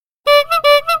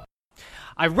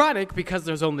Ironic because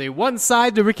there's only one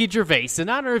side to Ricky Gervais. In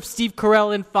honor of Steve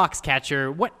Carell in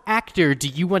Foxcatcher, what actor do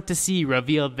you want to see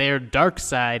reveal their dark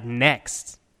side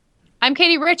next? I'm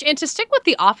Katie Rich, and to stick with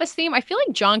the Office theme, I feel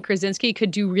like John Krasinski could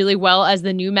do really well as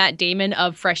the new Matt Damon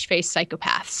of Fresh-Faced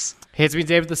Psychopaths. Hey, it's me,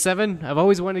 David the Seven. I've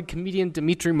always wanted comedian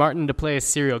Dimitri Martin to play a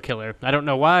serial killer. I don't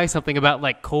know why. Something about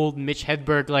like cold Mitch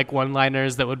Hedberg-like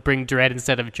one-liners that would bring dread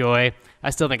instead of joy. I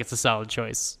still think it's a solid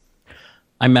choice.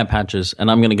 I'm Matt Patches, and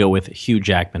I'm going to go with Hugh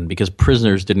Jackman because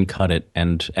Prisoners didn't cut it,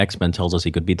 and X-Men tells us he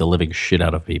could beat the living shit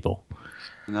out of people.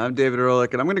 And I'm David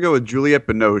Ehrlich, and I'm going to go with Juliette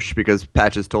Binoche because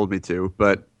Patches told me to,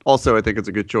 but also I think it's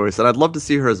a good choice, and I'd love to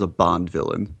see her as a Bond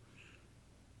villain.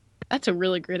 That's a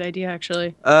really great idea,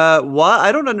 actually. Why?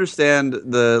 I don't understand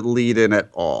the lead-in at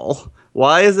all.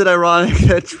 Why is it ironic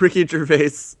that Ricky Gervais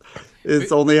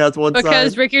only has one side?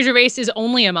 Because Ricky Gervais is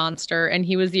only a monster, and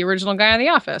he was the original guy on The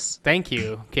Office. Thank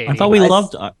you, Katie. I thought we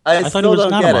loved. I thought he was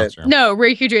not a monster. No,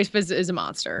 Ricky Gervais is a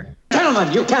monster.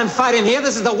 Gentlemen, you can't fight in here.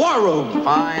 This is the war room.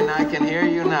 Fine, I can hear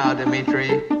you now,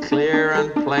 Dimitri. Clear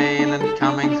and plain and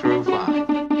coming through fine.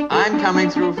 I'm coming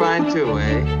through fine too,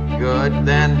 eh? Good.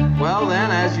 Then,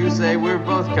 as you say, we're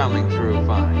both coming through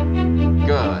fine.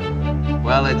 Good.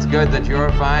 Well, it's good that you're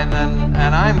fine then,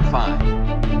 and I'm fine.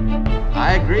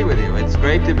 I agree with you. It's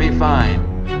great to be fine.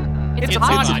 It's a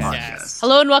podcast.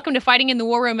 Hello and welcome to Fighting in the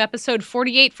War Room, episode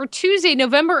 48 for Tuesday,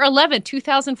 November 11th,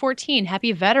 2014.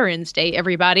 Happy Veterans Day,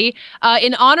 everybody.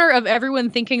 In honor of everyone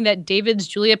thinking that David's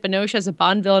Juliette Binoche as a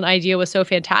Bond villain idea was so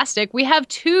fantastic, we have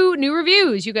 2 new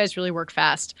reviews. You guys really work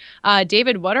fast.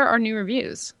 David, what are our new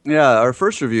reviews? Yeah, our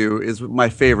first review is my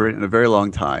favorite in a very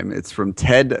long time. It's from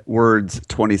Ted Words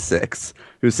 26.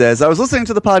 Who says, I was listening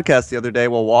to the podcast the other day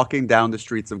while walking down the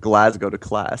streets of Glasgow to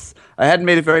class. I hadn't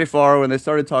made it very far when they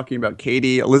started talking about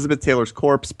Katie, Elizabeth Taylor's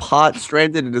corpse, pot,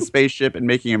 stranded in a spaceship, and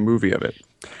making a movie of it.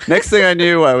 Next thing I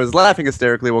knew, I was laughing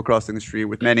hysterically while crossing the street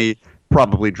with many,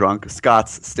 probably drunk,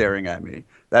 Scots staring at me.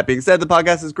 That being said, the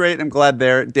podcast is great. I'm glad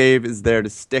Dave is there to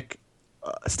stick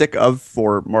of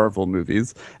for Marvel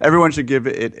movies. Everyone should give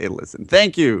it a listen.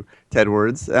 Thank you, Ted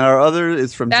Words. And our other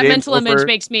is from That James mental Over. image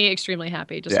makes me extremely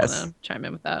happy. Just Yes. want to chime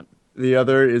in with that. The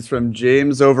other is from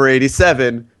James Over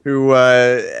 87, who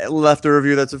left a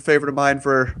review that's a favorite of mine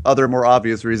for other more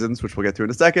obvious reasons, which we'll get to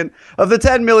in a second. Of the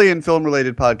 10 million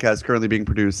film-related podcasts currently being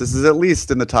produced, this is at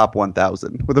least in the top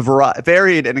 1,000, with a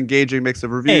varied and engaging mix of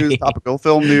reviews, topical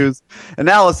film news,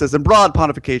 analysis, and broad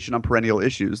pontification on perennial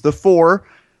issues. The four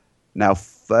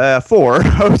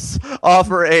hosts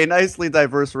offer a nicely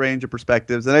diverse range of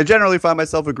perspectives, and I generally find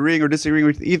myself agreeing or disagreeing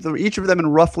with each of them in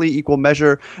roughly equal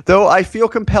measure, though I feel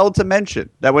compelled to mention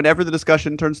that whenever the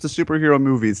discussion turns to superhero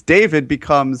movies, David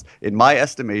becomes, in my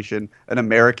estimation, an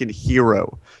American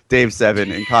hero. Dave Seven,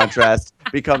 in contrast,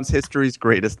 becomes history's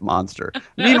greatest monster.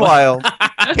 Meanwhile,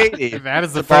 Katie... That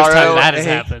is the first time that has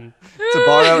happened. To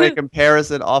borrow a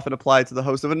comparison often applied to the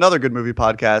host of another good movie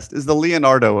podcast, is the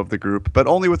Leonardo of the group, but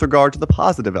only with regard to the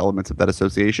positive elements of that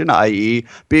association, i.e.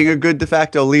 being a good de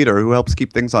facto leader who helps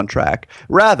keep things on track,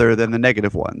 rather than the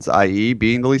negative ones, i.e.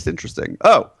 being the least interesting.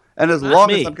 Oh, and as long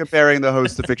as I'm comparing the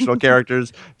hosts to fictional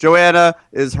characters, Joanna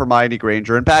is Hermione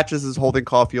Granger, and Patches is Holden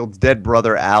Caulfield's dead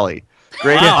brother, Allie.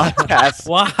 Great podcast.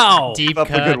 Wow. Deep Keep up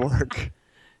the cut. good work.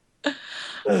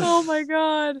 Oh, my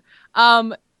God.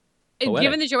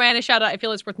 Given the Joanna shout out, I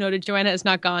feel it's worth noted. Joanna is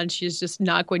not gone. She's just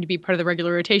not going to be part of the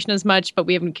regular rotation as much, but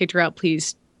we haven't kicked her out.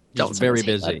 Please don't. She's very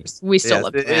busy. We still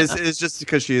love Joanna. It's just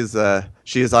because she is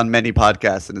on many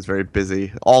podcasts and is very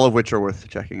busy, all of which are worth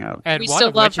checking out. And We one still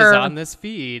of love which her. is on this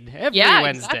feed every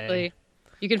Wednesday. Exactly.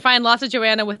 You can find lots of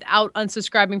Joanna without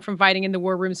unsubscribing from Fighting in the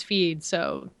War Room's feed,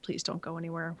 so please don't go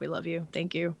anywhere. We love you.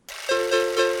 Thank you.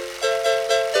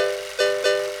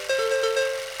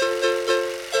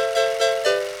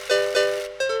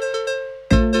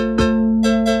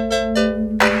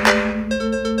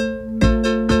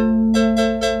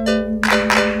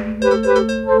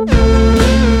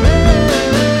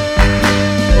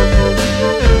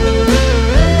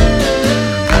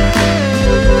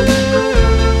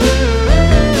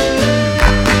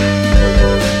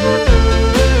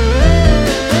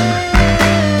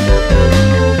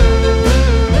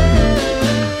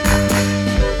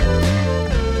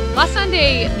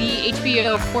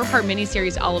 Four-part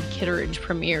miniseries Olive Kitteridge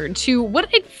premiered to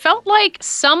what it felt like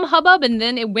some hubbub, and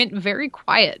then it went very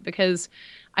quiet because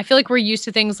I feel like we're used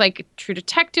to things like True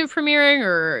Detective premiering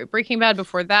or Breaking Bad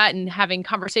before that and having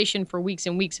conversation for weeks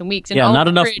and weeks and weeks. And Yeah, Olive not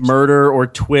enough Kitteridge, mooter or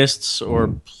twists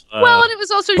or well, and it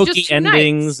was also hooky just too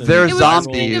endings. nice. They're It was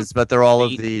zombies, but they're all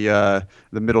of the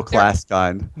middle class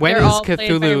kind. When They're is all played by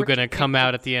Cthulhu Richard going to come Linklater.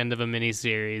 out at the end of a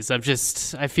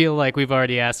miniseries? I feel like we've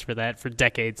already asked for that for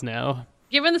decades now.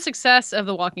 Given the success of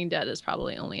The Walking Dead, is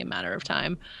probably only a matter of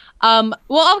time.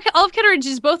 Well, Olive Kitteridge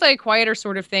is both a quieter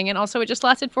sort of thing, and also it just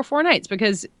lasted for 4 nights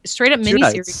because straight up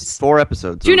miniseries. 4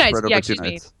 episodes. 2 nights, yeah, excuse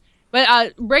me. But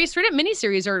straight up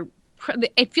miniseries are.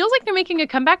 It feels like they're making a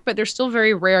comeback, but they're still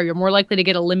very rare. You're more likely to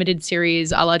get a limited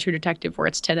series, a la True Detective, where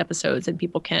it's 10 episodes and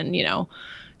people can,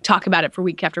 talk about it for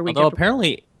week after week. Although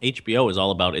apparently HBO is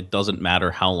all about it doesn't matter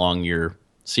how long your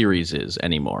series is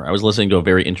anymore. I was listening to a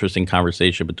very interesting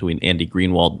conversation between Andy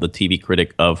Greenwald, the TV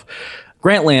critic of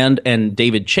Grantland, and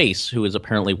David Chase, who is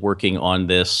apparently working on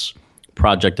this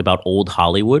project about old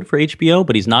Hollywood for HBO,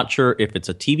 but he's not sure if it's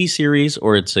a TV series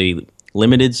or it's a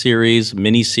limited series,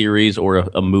 mini-series, or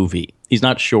a movie. He's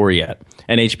not sure yet.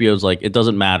 And HBO's like, it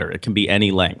doesn't matter. It can be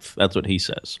any length. That's what he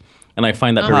says. And I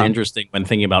find that very interesting when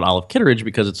thinking about Olive Kitteridge,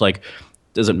 because it's like,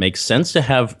 does it make sense to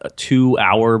have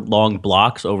 2-hour-long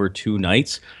blocks over 2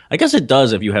 nights? I guess it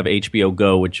does if you have HBO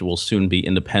Go, which will soon be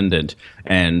independent,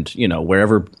 and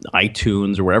wherever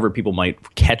iTunes or wherever people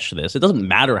might catch this. It doesn't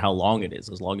matter how long it is,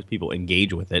 as long as people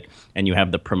engage with it, and you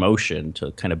have the promotion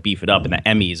to kind of beef it up, and the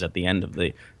Emmys at the end of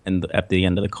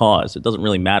the cause. It doesn't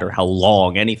really matter how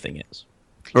long anything is.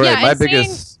 Right. Yeah,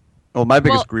 my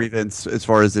biggest grievance as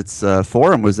far as its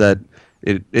forum was that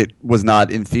it was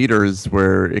not in theaters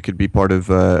where it could be part of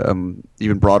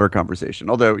even broader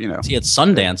conversation. Although, See, at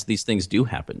Sundance, these things do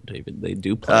happen, David. They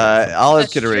do play.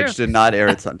 Olive Kitteridge did not air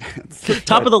at Sundance.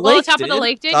 Top of the Lake Top of the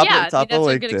Lake did, yeah. That's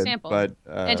a good example. But,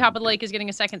 and Top of the Lake is getting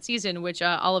a second season, which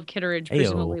Olive Kitteridge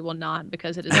presumably will not,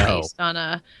 because it is based on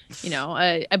a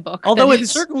book. Although it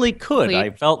certainly could. I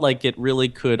felt like it really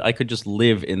could. I could just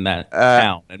live in that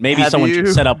town. And maybe someone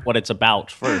should set up what it's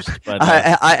about first. But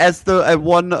as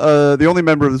the only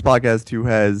member of this podcast who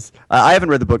has, I haven't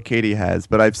read the book, Katie has,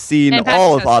 but I've seen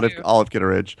all of Olive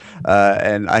Kitteridge,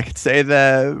 and I could say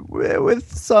that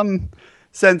with some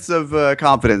sense of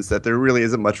confidence that there really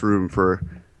isn't much room for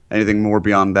anything more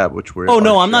beyond that, which we're. Oh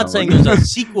no, I'm not saying there's a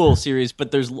sequel series,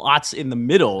 but there's lots in the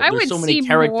middle. There's so many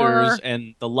characters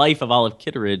and the life of Olive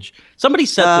Kitteridge. Somebody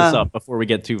set this up before we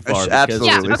get too far. Absolutely.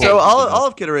 Yeah, okay. So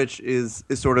Olive Kitteridge is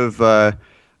sort of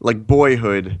like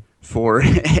Boyhood for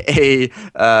a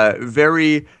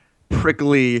very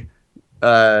prickly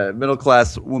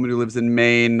middle-class woman who lives in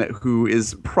Maine, who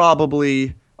is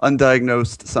probably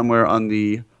undiagnosed somewhere on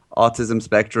the autism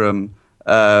spectrum.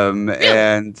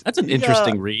 And that's an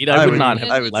interesting read. I would not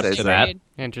have left to that.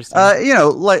 Interesting.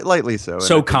 Lightly so.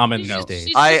 So common these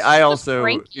days. I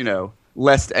also,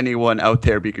 lest anyone out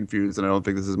there be confused, and I don't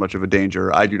think this is much of a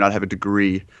danger, I do not have a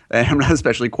degree, and I'm not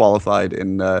especially qualified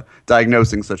in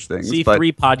diagnosing such things. See,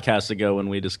 3 podcasts ago when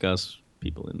we discuss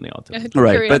people in the autism.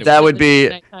 Right, but that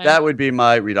would be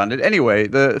my read on it. Anyway,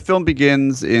 the film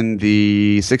begins in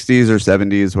the 60s or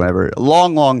 70s, whatever, a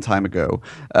long, long time ago,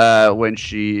 when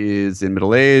she is in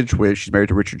middle age, where she's married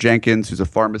to Richard Jenkins, who's a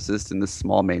pharmacist in this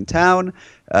small Maine town,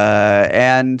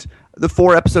 and the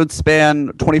 4 episodes span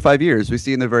 25 years. We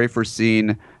see in the very first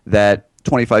scene that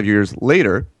 25 years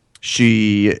later,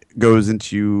 she goes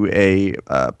into a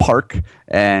park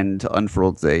and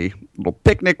unfurls a little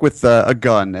picnic with a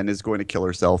gun and is going to kill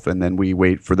herself. And then we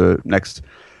wait for the next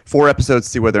 4 episodes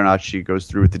to see whether or not she goes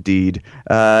through with the deed.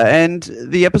 And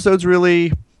the episodes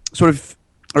really sort of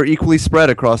are equally spread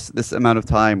across this amount of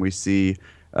time. We see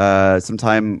some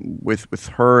time with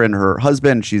her and her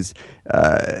husband. She's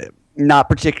not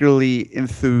particularly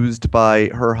enthused by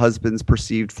her husband's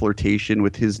perceived flirtation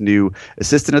with his new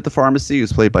assistant at the pharmacy,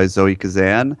 who's played by Zoe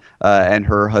Kazan, and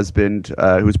her husband,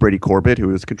 who's Brady Corbett,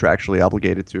 who is contractually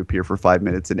obligated to appear for 5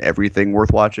 minutes in everything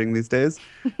worth watching these days,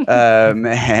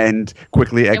 and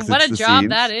quickly exits the scenes. And what a job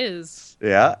that is.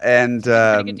 Yeah, and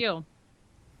pretty good deal.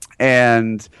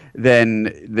 And then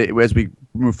as we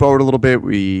move forward a little bit,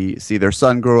 we see their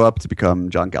son grow up to become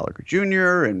John Gallagher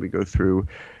Jr., and we go through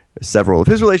several of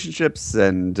his relationships,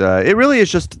 and it really is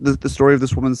just the story of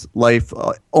this woman's life.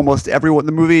 Almost everyone,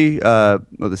 the movie, or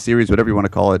the series, whatever you want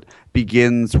to call it,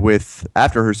 begins with,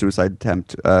 after her suicide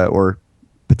attempt, or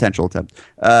potential attempt,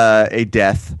 the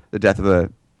death of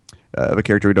a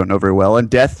character we don't know very well, and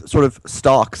death sort of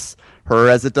stalks her,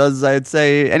 as it does, I'd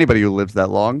say, anybody who lives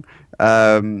that long.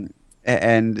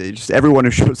 And just everyone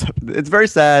who shows up. It's very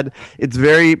sad. It's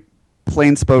very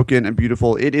plain spoken and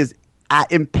beautiful. It is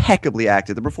impeccably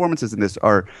acted. The performances in this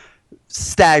are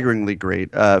staggeringly great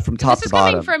from top to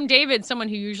bottom. This is coming from David, someone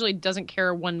who usually doesn't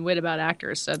care one whit about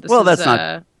actors. So that's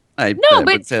not.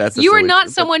 But you are not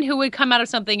someone who would come out of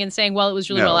something and saying, well, it was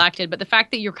really well acted. But the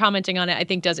fact that you're commenting on it, I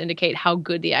think, does indicate how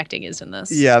good the acting is in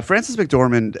this. Yeah, Frances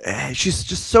McDormand, she's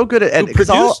just so good at it. Who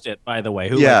produced it, by the way,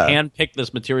 who handpicked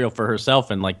this material for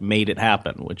herself and made it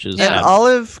happen, which is... And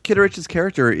Olive Kitteridge's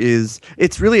character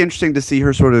it's really interesting to see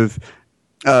her sort of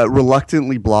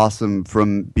reluctantly blossom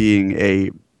from being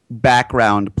a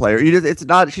background player. She's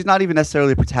not even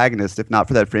necessarily a protagonist. If not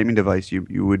for that framing device,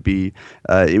 you would be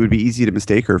it would be easy to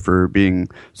mistake her for being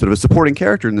sort of a supporting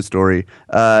character in the story.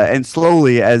 And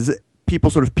slowly, as people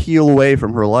sort of peel away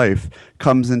from her life,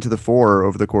 comes into the fore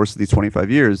over the course of these 25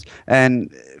 years.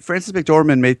 And Frances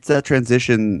McDormand made that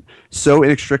transition so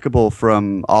inextricable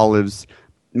from Olive's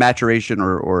maturation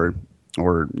or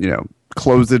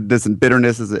closedness and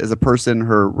bitterness as a person,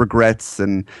 her regrets,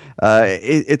 and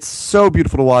it's so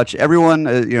beautiful to watch. Everyone,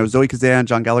 Zoe Kazan,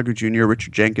 John Gallagher Jr.,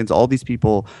 Richard Jenkins, all these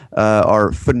people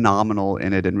are phenomenal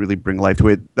in it and really bring life to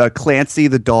it. Clancy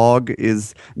the dog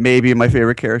is maybe my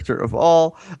favorite character of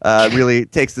all. Really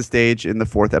takes the stage in the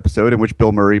 4th episode, in which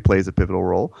Bill Murray plays a pivotal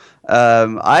role.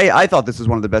 I thought this was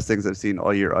one of the best things I've seen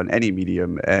all year on any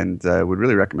medium, and would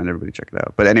really recommend everybody check it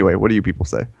out. But anyway, what do you people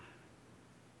say?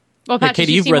 Well, Pat,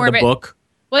 Katie, you've read the book.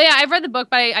 Well, yeah, I've read the book,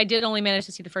 but I did only manage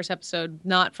to see the first episode,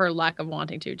 not for lack of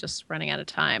wanting to, just running out of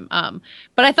time.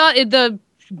 But I thought the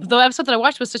episode that I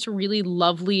watched was such a really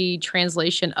lovely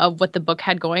translation of what the book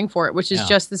had going for it, which is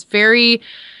just this very.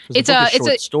 It's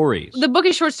a stories. The book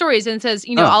is short stories, and it says,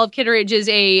 Olive Kitteridge is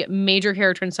a major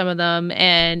character in some of them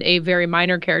and a very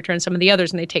minor character in some of the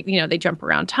others, and they jump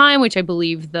around time, which I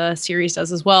believe the series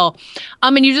does as well.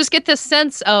 And you just get this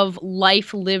sense of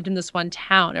life lived in this one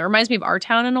town. It reminds me of Our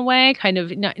Town in a way, kind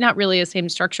of not really the same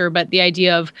structure, but the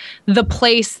idea of the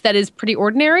place that is pretty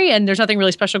ordinary and there's nothing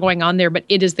really special going on there, but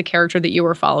it is the character that you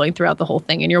are following throughout the whole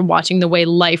thing, and you're watching the way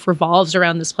life revolves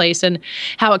around this place and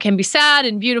how it can be sad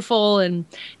and beautiful. And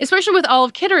especially with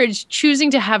Olive Kitteridge, choosing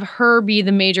to have her be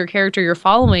the major character you're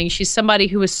following. She's somebody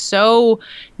who is so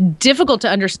difficult to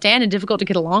understand and difficult to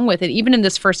get along with. And even in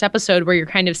this first episode where you're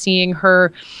kind of seeing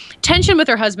her tension with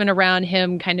her husband around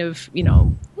him kind of,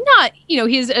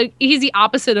 he's the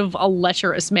opposite of a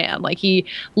lecherous man. Like, he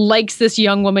likes this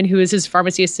young woman who is his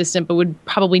pharmacy assistant, but would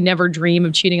probably never dream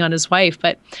of cheating on his wife.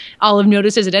 But Olive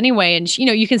notices it anyway. And,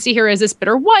 you can see her as this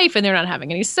bitter wife, and they're not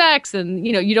having any sex. And,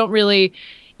 you don't really...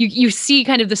 You see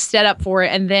kind of the setup for it,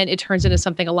 and then it turns into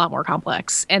something a lot more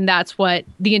complex. And that's what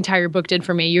the entire book did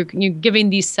for me. You're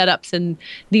giving these setups and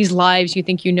these lives you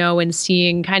think and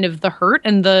seeing kind of the hurt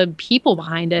and the people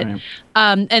behind it. Right.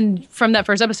 And from that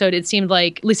first episode, it seemed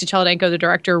like Lisa Cholodenko, the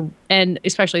director, and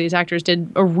especially these actors,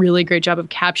 did a really great job of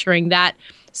capturing that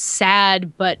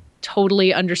sad but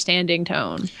totally understanding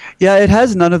tone. Yeah, it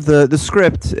has none of the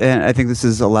script, and I think this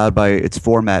is allowed by its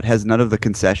format, has none of the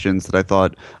concessions that I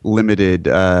thought limited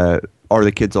Are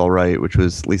the Kids All Right, which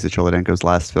was Lisa Cholodenko's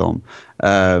last film,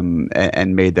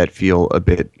 and made that feel a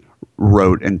bit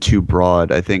rote and too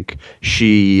broad. I think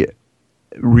she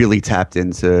really tapped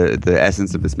into the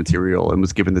essence of this material and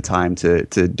was given the time to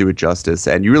do it justice,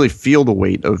 and you really feel the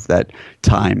weight of that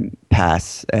time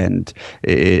pass, and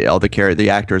all the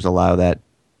actors allow that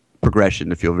progression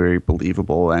to feel very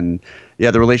believable. And yeah,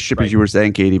 the relationship, as you were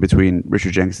saying, Katie, between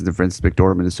Richard Jenkins and Frances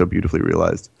McDormand is so beautifully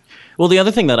realized. Well, the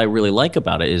other thing that I really like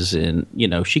about it is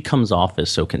she comes off as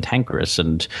so cantankerous.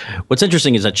 And what's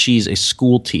interesting is that she's a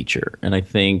school teacher. And I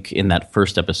think in that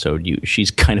first episode, she's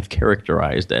kind of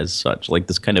characterized as such, like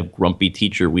this kind of grumpy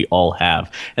teacher we all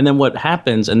have. And then what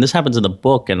happens, and this happens in the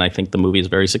book, and I think the movie is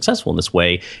very successful in this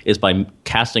way, is by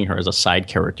casting her as a side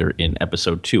character in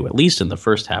episode 2, at least in the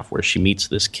first half, where she meets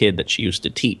this kid that she used to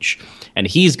teach. And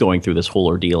he's going through this whole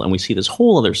ordeal, and we see this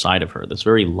whole other side of her, this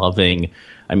very loving.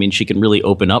 I mean, she can really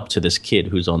open up to this kid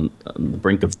who's on the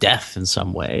brink of death in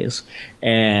some ways.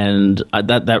 And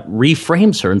that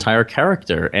reframes her entire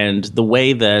character. And the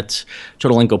way that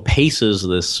Cholodenko paces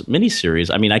this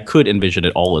miniseries, I mean, I could envision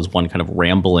it all as one kind of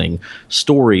rambling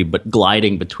story, but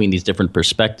gliding between these different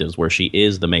perspectives where she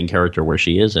is the main character, where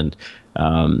she isn't.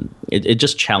 It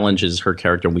just challenges her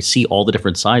character. And we see all the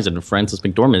different sides. And Frances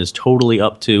McDormand is totally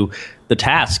up to the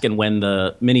task. And when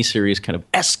the miniseries kind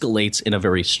of escalates in a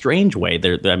very strange way,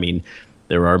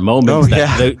 there are moments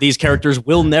that these characters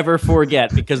will never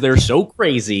forget because they're so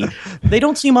crazy. They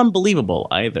don't seem unbelievable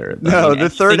either. No, the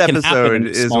third episode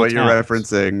is what you're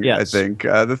referencing, yes. I think.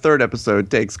 The third episode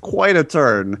takes quite a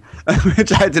turn,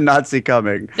 which I did not see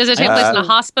coming. Does it take place in a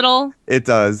hospital? It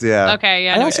does, yeah. Okay,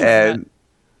 yeah.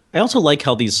 I also like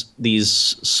how these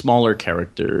smaller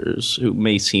characters who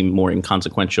may seem more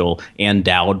inconsequential. Ann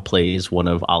Dowd plays one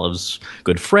of Olive's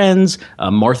good friends.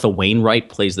 Martha Wainwright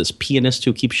plays this pianist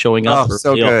who keeps showing up.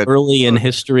 Early in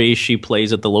history, she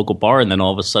plays at the local bar, and then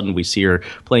all of a sudden we see her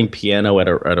playing piano at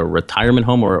a retirement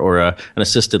home or an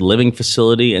assisted living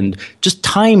facility. And just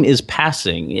time is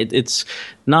passing. It's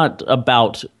not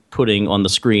about putting on the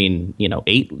screen,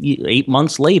 8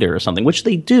 months later or something, which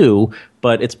they do,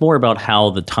 but it's more about how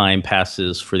the time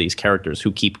passes for these characters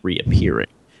who keep reappearing.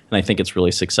 and I think it's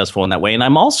really successful in that way. And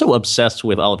I'm also obsessed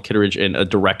with Olive Kitteridge in a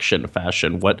direction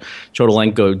fashion. What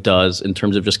Chodolenko does in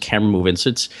terms of just camera movements,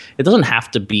 it doesn't have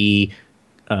to be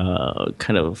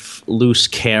kind of loose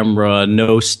camera,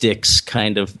 no sticks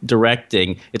kind of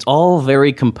directing. It's all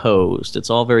very composed. It's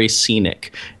all very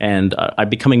scenic. And I'm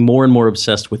becoming more and more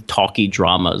obsessed with talkie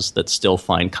dramas that still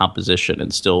find composition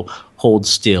and still hold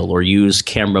still or use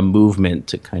camera movement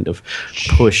to kind of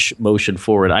push motion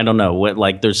forward. I don't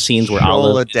know. There's scenes where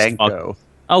Olive is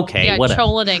okay, yeah, whatever.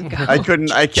 Cholodenko. I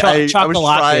couldn't. I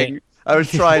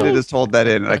was trying to just hold that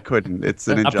in, and I couldn't. It's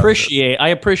an injustice. I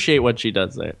appreciate what she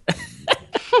does there.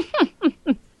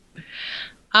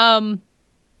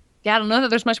 Yeah, I don't know that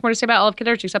there's much more to say about Olive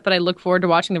Kitteridge except that I look forward to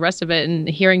watching the rest of it, and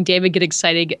hearing David get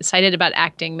excited about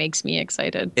acting makes me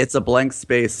excited. It's a blank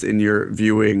space in your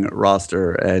viewing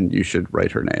roster, and you should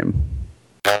write her name.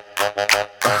 Yeah.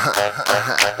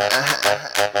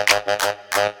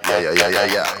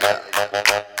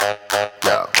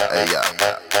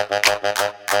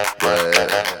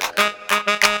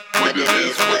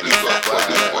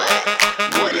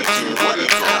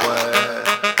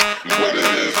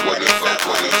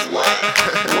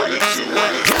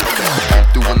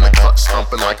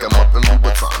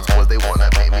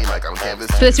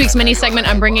 For this week's mini segment,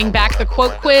 I'm bringing back the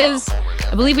quote quiz.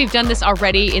 I believe we've done this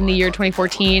already in the year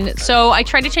 2014. So I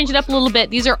tried to change it up a little bit.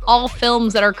 These are all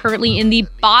films that are currently in the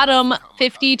bottom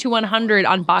 50 to 100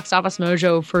 on Box Office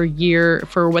Mojo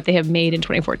for what they have made in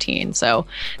 2014. So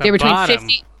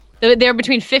they're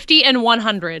between 50 and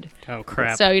 100. Oh,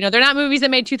 crap. So, they're not movies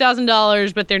that made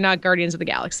 $2,000, but they're not Guardians of the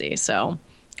Galaxy. So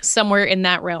somewhere in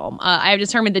that realm. I have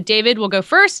determined that David will go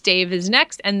first, Dave is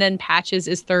next, and then Patches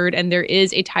is third. And there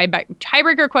is a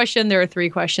tiebreaker question. There are 3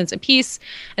 questions apiece.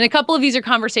 And a couple of these are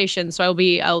conversations. So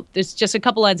there's just a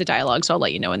couple lines of dialogue. So I'll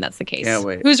let you know when that's the case. Can't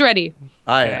wait. Who's ready?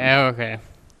 I am. Okay.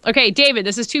 Okay, David,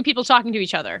 this is 2 people talking to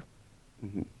each other.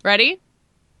 Mm-hmm. Ready?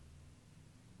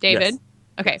 David? Yes.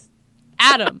 Okay.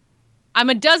 Adam, I'm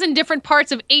a dozen different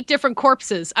parts of 8 different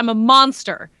corpses. I'm a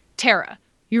monster. Tara,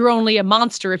 you're only a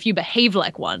monster if you behave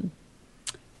like one.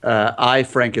 I,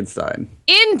 Frankenstein.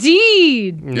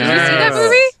 Indeed. Did you see that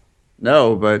movie?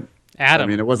 No, but Adam.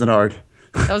 it wasn't hard.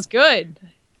 That was good.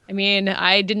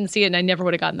 I didn't see it and I never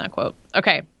would have gotten that quote.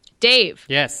 Okay. Dave.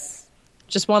 Yes.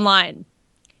 Just one line.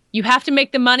 You have to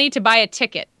make the money to buy a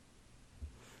ticket.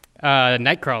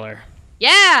 Nightcrawler.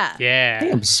 Yeah. Yeah.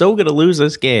 I'm so going to lose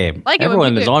this game.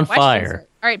 Everyone is on fire.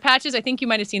 All right, Patches, I think you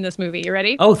might have seen this movie. You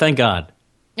ready? Oh, thank God.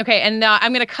 Okay, and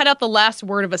I'm going to cut out the last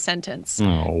word of a sentence.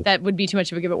 Oh. That would be too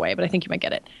much of a giveaway, but I think you might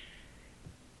get it.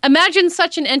 Imagine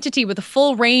such an entity with a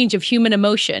full range of human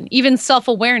emotion, even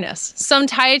self-awareness. Some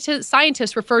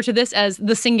scientists refer to this as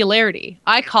the singularity.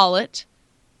 I call it...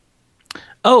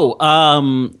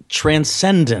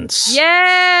 Transcendence.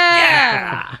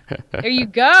 Yeah! There you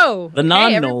go. The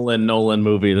non-Nolan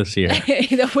movie this year.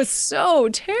 That was so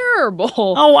terrible.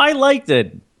 Oh, I liked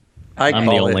it. I'm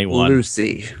the only one.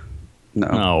 Lucy.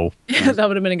 No. That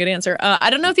would have been a good answer.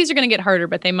 I don't know if these are going to get harder,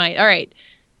 but they might. All right.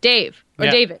 Dave. Or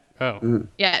Yeah. David. Oh.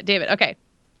 Yeah, David. Okay.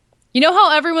 You know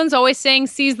how everyone's always saying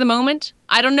seize the moment?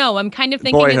 I don't know. I'm kind of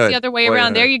thinking it's the other way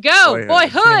around. There you go.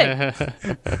 Boyhood.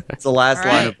 It's the last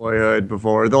line of Boyhood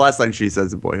the last line she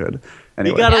says in Boyhood.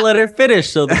 Anyway. You got to let her finish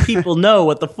so the people know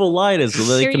what the full line is so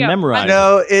they can memorize it.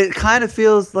 No, it kind of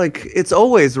feels like it's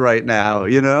always right now,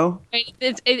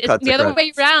 It's the other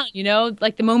way around,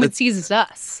 like the moment seizes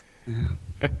us.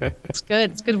 It's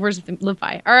good. It's good words to live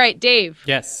by. All right, Dave.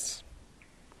 Yes.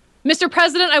 Mr.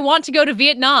 President, I want to go to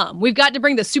Vietnam. We've got to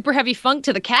bring the super heavy funk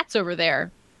to the cats over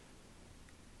there.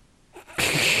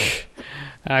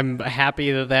 I'm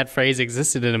happy that phrase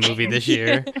existed in a movie this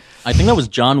year. I think that was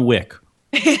John Wick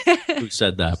who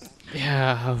said that.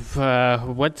 Yeah.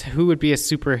 Who would be a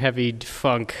super heavy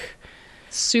funk?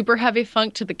 Super heavy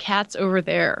funk to the cats over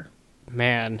there.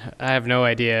 Man, I have no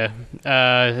idea.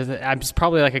 It's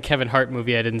probably like a Kevin Hart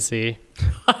movie I didn't see.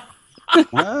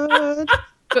 What?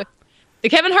 The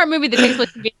Kevin Hart movie that takes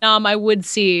place in Vietnam, I would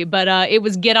see, but it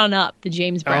was Get On Up, the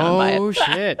James Brown biopic. Oh,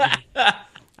 shit.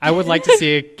 I would like to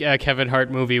see a Kevin Hart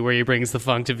movie where he brings the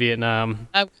funk to Vietnam.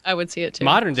 I would see it, too.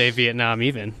 Modern day Vietnam,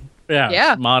 even.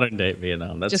 Yeah. Modern day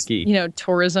Vietnam. That's just, key.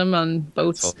 Tourism on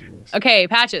boats. Okay,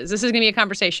 Patches, this is going to be a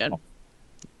conversation.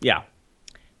 Yeah.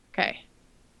 Okay.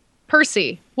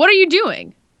 Percy, what are you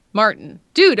doing? Martin,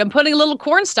 dude, I'm putting a little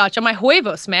cornstarch on my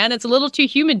huevos, man. It's a little too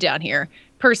humid down here.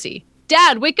 Percy,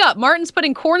 Dad, wake up. Martin's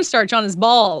putting cornstarch on his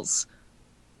balls.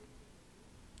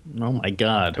 Oh, my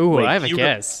God. Ooh, Wait, I have a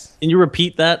guess. Can you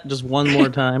repeat that just one more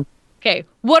time? Okay,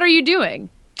 what are you doing?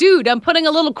 Dude, I'm putting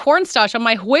a little cornstarch on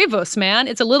my huevos, man.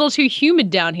 It's a little too humid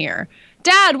down here.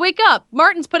 Dad, wake up!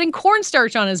 Martin's putting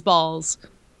cornstarch on his balls.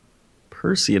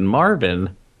 Percy and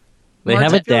Marvin. They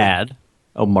Martin. have a dad.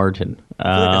 Oh, Martin. I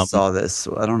feel like I saw this.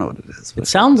 I don't know what it is. It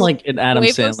sounds like an Adam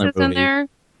Waveless Sandler is in movie. there.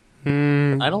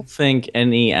 I don't think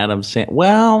any Adam Sandler.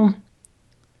 Well,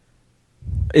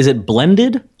 is it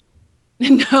Blended?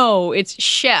 No, it's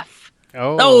Chef.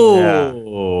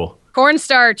 Oh,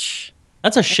 Cornstarch.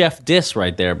 that's a chef diss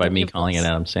right there by me calling it an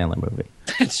Adam Sandler movie.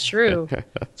 It's true.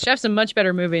 Chef's a much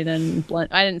better movie than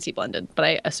Blended. I didn't see Blended, but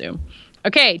I assume.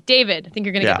 Okay, David, I think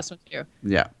you're going to get this one too.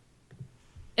 Yeah.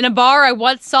 In a bar, I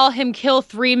once saw him kill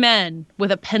 3 men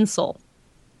with a pencil.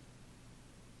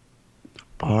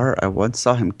 Bar, I once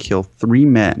saw him kill 3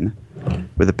 men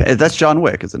with a pen. That's John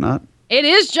Wick, is it not? It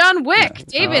is John Wick.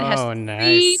 David has 3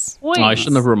 nice. points. Oh, I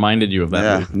shouldn't have reminded you of that.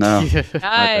 Yeah, movie. no.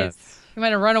 Guys, you might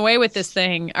have run away with this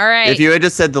thing. All right. If you had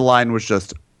just said the line was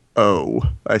just, oh,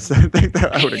 I think that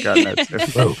I would have gotten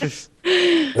that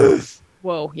too.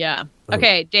 Whoa, yeah.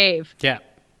 Okay, Dave. Yeah.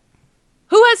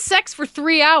 Who has sex for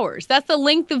 3 hours? That's the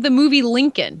length of the movie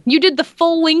Lincoln. You did the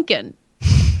full Lincoln.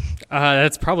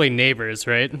 That's probably Neighbors,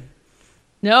 right?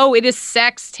 No, it is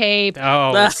Sex Tape.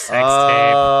 Oh, sex tape.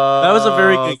 That was a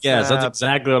very good guess. That's snap.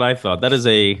 exactly what I thought. That is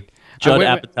a Judd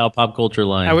went- Apatow pop culture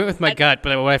line. I went with my gut,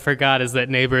 but what I forgot is that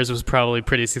Neighbors was probably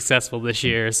pretty successful this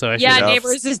year. So I Yeah, should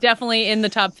Neighbors is definitely in the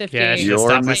top 50. Yeah, I should Your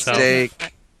stop myself.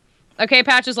 mistake. Okay,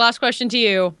 Patches, last question to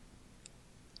you.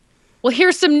 Well,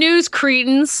 here's some news,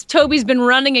 cretins. Toby's been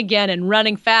running again and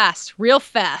running fast. Real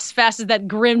fast. Fast as that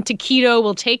grim taquito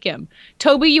will take him.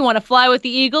 Toby, you want to fly with the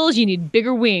Eagles? You need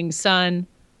bigger wings, son.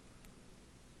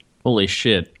 Holy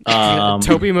shit.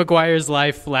 Tobey Maguire's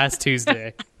life last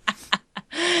Tuesday.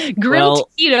 Grim Well-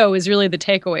 taquito is really the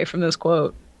takeaway from this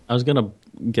quote. I was going to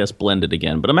guess Blended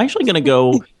again, but I'm actually going to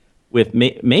go with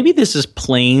maybe this is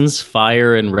Planes,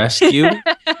 Fire, and Rescue.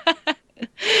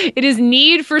 It is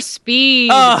Need for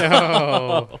Speed.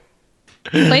 Oh.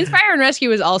 Planes, Fire, and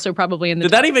Rescue is also probably in the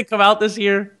Did top. that even come out this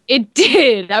year? It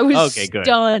did. I was Okay, good.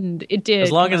 stunned. It did.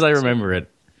 As long as I remember it,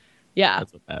 Yeah.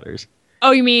 that's what matters.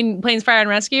 Oh, you mean Planes, Fire, and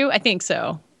Rescue? I think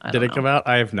so. Did it come out?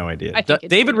 I have no idea. I think it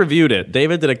David reviewed it.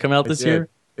 David, did it come out this year?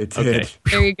 It did. Okay.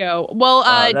 There you go. Well,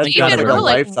 that's David gotta be a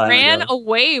Ehrlich lifetime ran ago.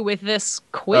 away with this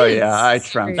quiz. Oh, yeah, I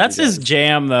trounced That's his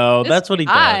jam, though. This That's what he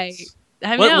guy. does.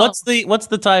 I know. What's the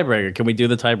tiebreaker? Can we do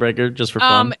the tiebreaker just for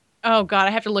fun? Oh God,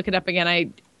 I have to look it up again. I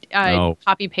No.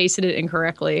 copy pasted it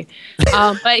incorrectly.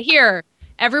 But here,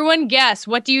 everyone guess.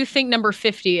 What do you think number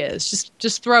 50 is?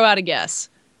 Just throw out a guess.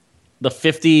 The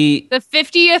 50. The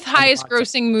 50th highest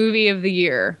grossing movie of the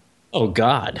year. Oh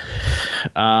God.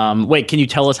 Wait, can you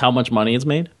tell us how much money it's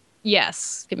made?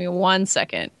 Yes. Give me 1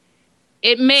 second.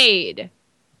 It made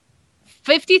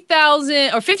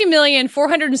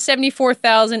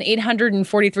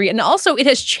 50,474,843, and also it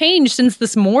has changed since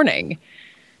this morning.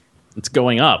 It's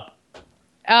going up.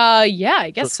 Yeah,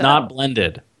 I guess It's so. not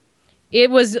Blended. It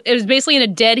was basically in a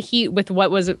dead heat with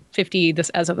what was 50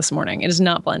 as of this morning. It is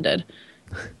not Blended.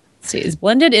 Let's see, is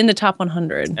Blended in the top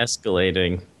 100?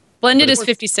 Escalating. Blended is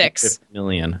 56. 50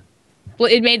 million.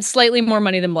 Well, it made slightly more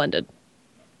money than Blended.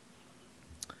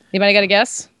 Anybody got a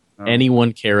guess?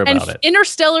 Anyone care And about it?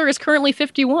 Interstellar is currently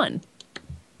 51.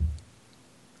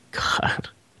 God.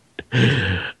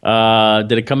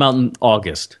 Did it come out in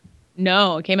August?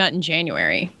 No, it came out in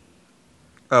January.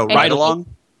 Oh, Hey, Ride hey, Along?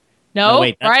 No, No,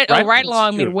 wait, that's- Ride Ride Along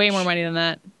Along's made huge. way more money than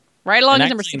that. Ride Along And is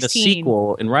number actually, 16. in the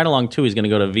sequel, in Ride Along 2, he's going to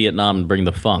go to Vietnam and bring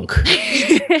the funk.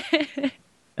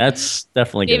 That's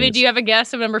definitely good. David, do you have a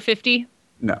guess of number 50?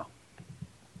 No.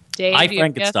 Dave, I do you have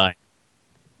a guess? Frankenstein.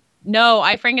 No,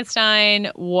 I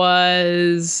Frankenstein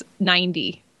was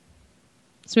 90.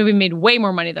 This movie made way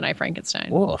more money than I Frankenstein.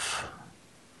 Woof.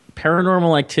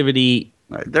 Paranormal Activity.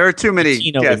 All right, there are too many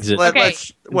Latino guesses. exists.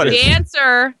 Okay. What The is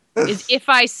answer is If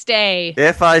I Stay.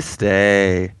 If I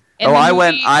Stay. And Oh, the I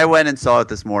movie- went and saw it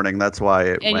this morning. That's why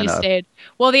it And went you up. stayed.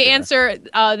 Well, the answer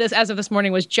as of this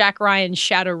morning was Jack Ryan's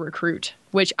Shadow Recruit,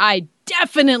 which I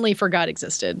definitely forgot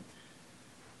existed.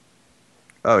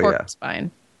 Oh, yeah. Porcupine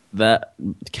Spine. That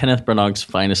Kenneth Branagh's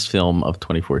finest film of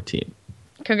 2014.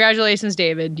 Congratulations,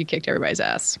 David. You kicked everybody's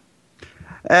ass.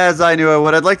 As I knew I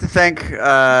would, I'd like to thank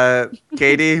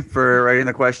Katie for writing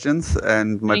the questions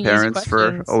and my Writing easy parents for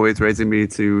questions. always raising me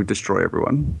to destroy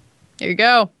everyone. There you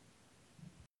go.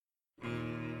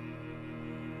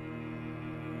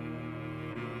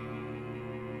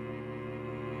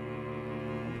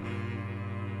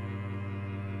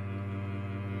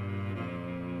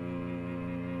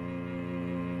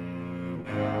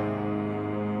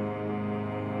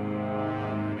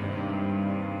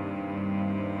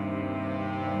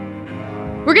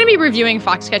 We're going to be reviewing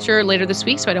Foxcatcher later this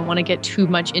week, so I don't want to get too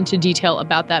much into detail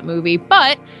about that movie.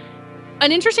 But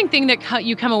an interesting thing that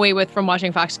you come away with from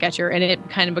watching Foxcatcher, and it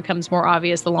kind of becomes more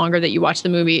obvious the longer that you watch the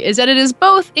movie, is that it is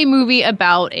both a movie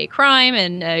about a crime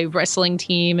and a wrestling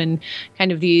team and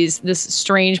kind of this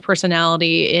strange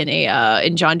personality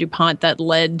in John DuPont that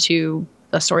led to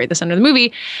the story at the center of the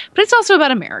movie, but it's also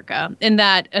about America, in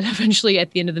that eventually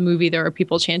at the end of the movie there are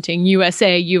people chanting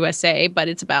USA, USA, but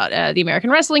it's about the American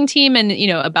wrestling team and,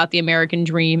 about the American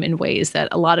dream in ways that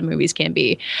a lot of movies can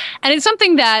be. And it's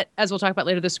something that, as we'll talk about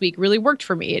later this week, really worked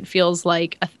for me. It feels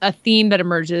like a theme that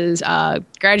emerges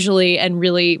gradually and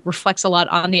really reflects a lot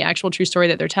on the actual true story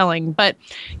that they're telling. But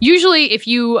usually if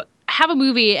you have a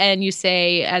movie and you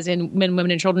say, as in Men,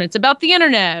 Women, and Children, it's about the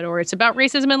internet, or it's about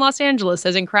racism in Los Angeles,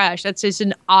 as in Crash, that's just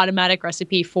an automatic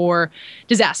recipe for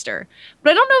disaster.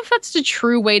 But I don't know if that's the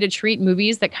true way to treat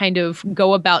movies that kind of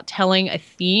go about telling a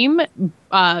theme,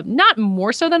 not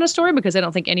more so than a story, because I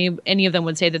don't think any of them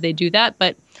would say that they do that,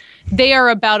 but they are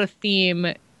about a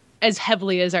theme as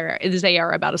heavily as they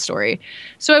are about a story.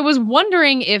 So I was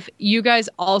wondering if you guys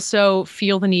also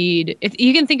feel the need, if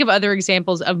you can think of other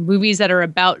examples of movies that are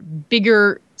about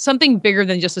something bigger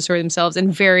than just the story themselves,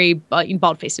 and very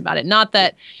bald-faced about it. Not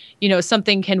that,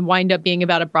 something can wind up being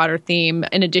about a broader theme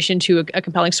in addition to a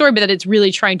compelling story, but that it's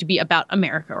really trying to be about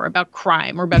America or about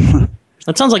crime or about...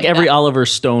 That sounds like every Oliver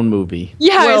Stone movie.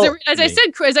 Yeah, well, as I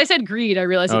said Greed, I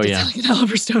realized it did sound like an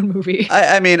Oliver Stone movie.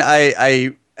 I mean,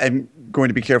 I'm going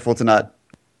to be careful to not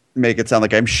make it sound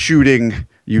like I'm shooting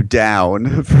you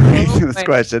down for raising this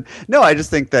question. No, I just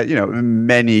think that,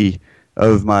 many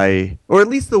of my, or at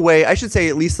least the way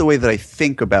that I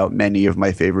think about many of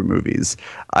my favorite movies,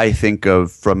 I think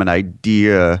of from an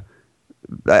idea,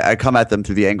 I come at them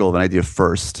through the angle of an idea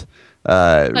first.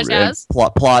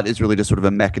 Plot is really just sort of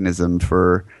a mechanism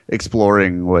for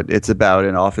exploring what it's about,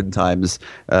 and oftentimes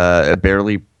a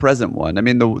barely present one. I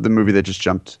mean, the movie that just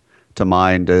jumped to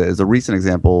mind as a recent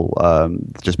example,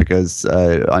 just because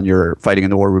on your Fighting in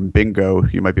the War Room bingo,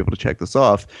 you might be able to check this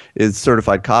off, is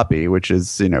Certified Copy, which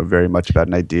is very much about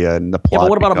an idea and the plot. Yeah, but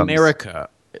what about America?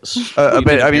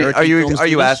 But I mean, are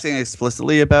you asking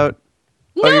explicitly about?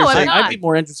 No, I'm not. I'd be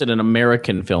more interested in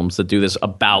American films that do this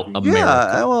about America.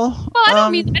 Yeah, well,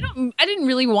 I didn't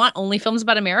really want only films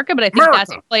about America, but I think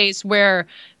that's a place where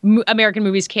American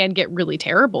movies can get really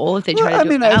terrible if they try to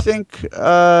do it. I think.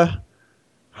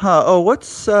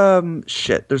 What's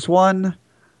shit? There's one.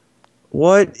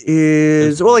 What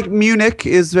is Munich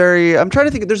is very. I'm trying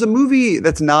to think. There's a movie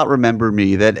that's not Remember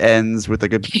Me that ends with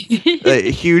like a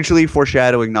hugely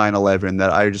foreshadowing 9/11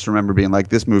 that I just remember being like,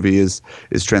 this movie is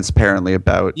transparently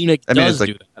about. Munich does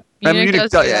do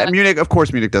that. Munich, of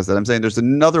course, Munich does that. I'm saying there's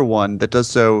another one that does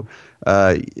so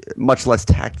much less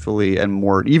tactfully and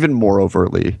even more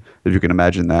overtly, if you can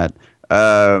imagine that.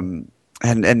 And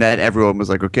then everyone was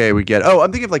like, okay, we get.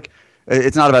 I'm thinking of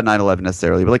it's not about 9/11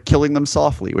 necessarily, but Killing Them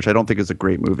Softly, which I don't think is a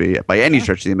great movie by any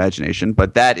stretch of the imagination,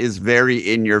 but that is very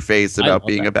in your face about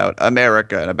being about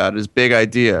America and about his big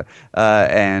idea,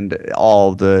 and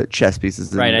all the chess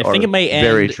pieces. Right, I think it may end.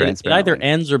 Very it either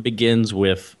ends or begins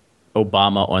with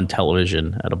Obama on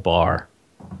television at a bar.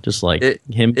 Just like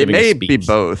him giving a speech. It may be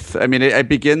both. I mean, it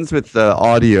begins with the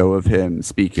audio of him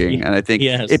speaking, and I think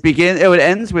it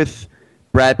ends with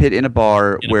Brad Pitt in a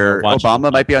bar where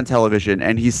Obama might be on television,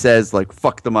 and he says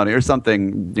 "fuck the money" or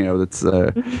something. That's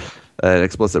an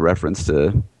explicit reference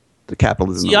to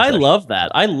capitalism. Yeah, I love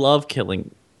that. I love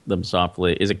Killing Them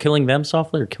Softly. Is it Killing Them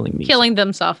Softly or Killing Me? Killing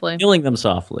Them Softly. Killing Them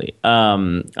Softly.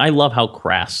 I love how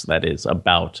crass that is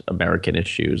about American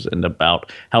issues and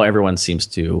about how everyone seems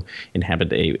to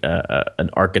inhabit an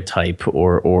archetype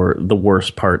or the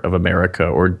worst part of America,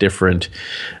 or different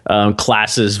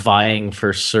classes vying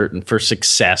for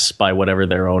success by whatever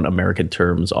their own American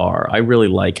terms are. I really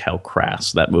like how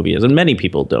crass that movie is, and many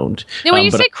people don't. Now, when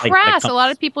you say crass, a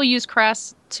lot of people use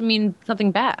crass to mean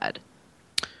something bad.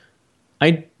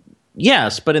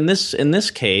 Yes, but in this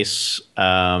case,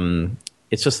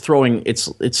 it's just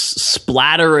it's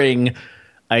splattering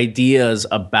ideas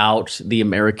about the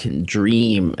American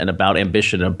dream and about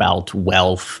ambition, about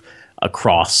wealth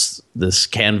across this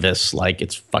canvas like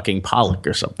it's fucking Pollock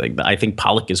or something. I think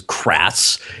Pollock is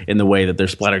crass in the way that they're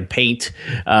splattering paint,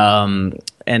 and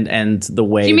the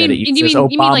way that it uses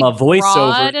Obama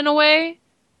voiceover in a way.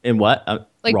 In what?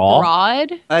 Raw?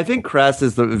 Broad? I think crass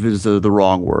is the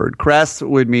wrong word. Crass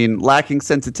would mean lacking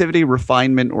sensitivity,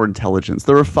 refinement, or intelligence.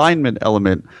 The refinement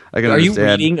element, I can understand.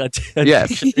 Are you reading?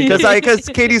 Yes, because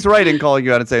Katie's right in calling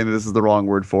you out and saying that this is the wrong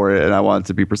word for it, and I wanted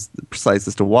to be precise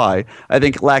as to why. I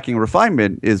think lacking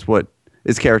refinement is what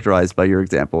is characterized by your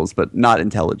examples, but not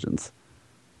intelligence.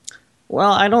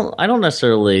 Well, I don't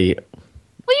necessarily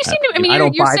Well, you seem to. I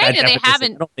mean, you're saying that they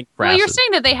haven't. Well, you're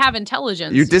saying that they have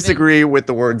intelligence. You disagree with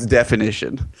the word's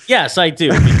definition. Yes, I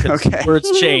do. Because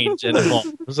words change and evolve.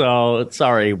 So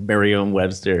sorry,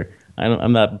 Merriam-Webster.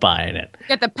 I'm not buying it.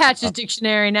 Get the Patches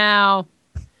Dictionary now.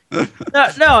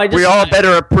 No. We all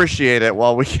better appreciate it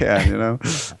while we can. You know.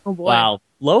 Oh boy. Wow.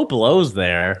 Low blows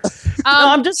there. No,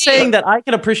 I'm just saying that I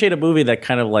can appreciate a movie that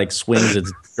kind of like swings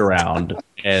its around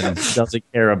and doesn't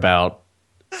care about,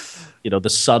 the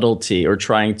subtlety or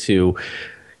trying to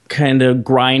kind of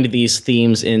grind these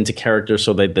themes into characters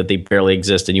so that they barely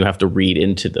exist and you have to read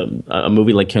into them. A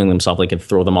movie like Killing Them Softly can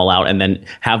throw them all out and then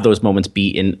have those moments be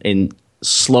in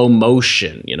slow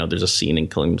motion. There's a scene in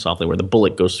Killing Them Softly where the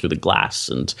bullet goes through the glass,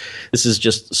 and this is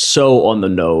just so on the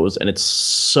nose and it's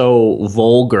so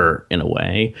vulgar in a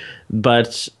way,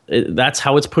 but that's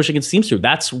how it's pushing its themes through.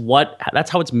 That's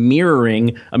how it's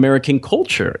mirroring American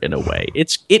culture in a way.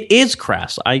 It is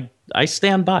crass. I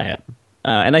stand by it.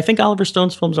 And I think Oliver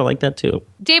Stone's films are like that too.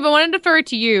 Dave, I want to defer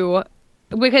to you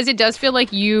because it does feel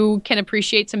like you can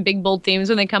appreciate some big, bold themes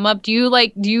when they come up. Do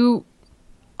you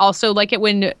also like it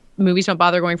when movies don't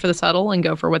bother going for the subtle and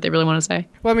go for what they really want to say?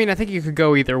 Well, I mean, I think you could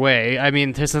go either way. I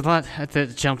mean, there's a lot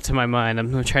that jump to my mind.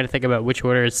 I'm trying to think about which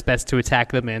order it's best to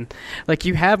attack them in. Like,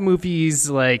 you have movies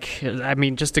like, I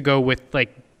mean, just to go with,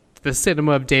 like, the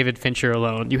cinema of David Fincher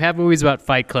alone. You have movies about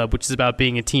Fight Club, which is about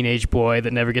being a teenage boy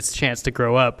that never gets a chance to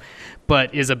grow up,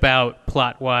 but is about,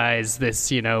 plot-wise,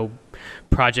 this,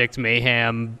 Project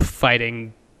Mayhem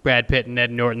fighting Brad Pitt and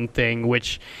Ed Norton thing,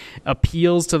 which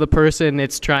appeals to the person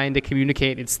it's trying to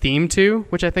communicate its theme to,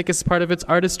 which I think is part of its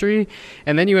artistry.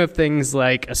 And then you have things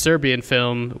like a Serbian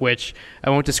film, which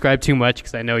I won't describe too much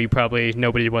because I know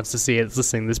nobody wants to see it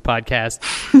listening to this podcast.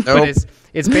 Nope. But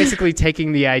it's basically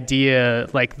taking the idea,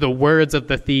 like the words of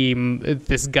the theme,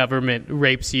 this government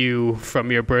rapes you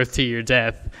from your birth to your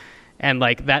death, and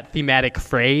like that thematic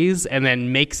phrase, and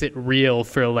then makes it real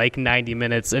for like 90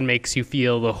 minutes and makes you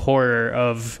feel the horror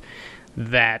of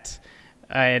that.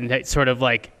 And it's sort of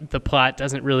like the plot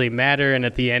doesn't really matter, and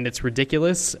at the end it's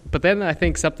ridiculous. But then I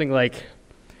think something like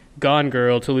Gone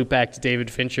Girl, to loop back to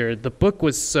David Fincher, the book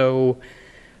was so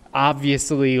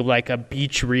obviously like a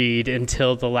beach read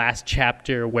until the last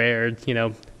chapter where,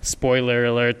 spoiler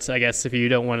alerts, I guess, if you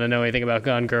don't want to know anything about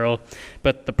Gone Girl,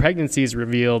 but the pregnancy is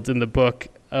revealed in the book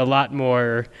a lot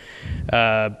more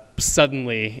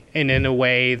suddenly, and in a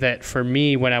way that for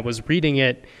me when I was reading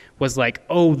it was like,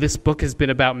 oh, this book has been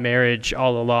about marriage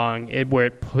all along, where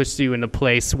it puts you in a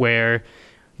place where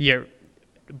you're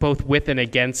both with and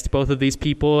against both of these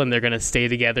people, and they're going to stay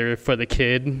together for the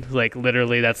kid. Like,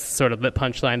 literally, that's sort of the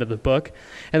punchline of the book.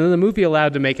 And then the movie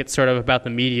allowed to make it sort of about the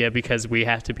media because we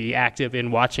have to be active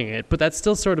in watching it. But that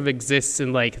still sort of exists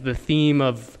in, like, the theme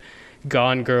of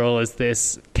Gone Girl is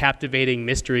this captivating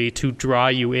mystery to draw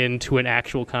you into an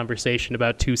actual conversation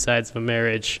about two sides of a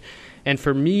marriage. And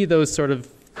for me, those sort of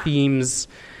themes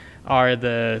are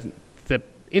the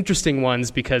interesting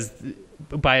ones because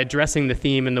by addressing the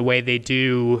theme in the way they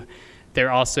do,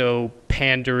 they're also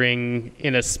pandering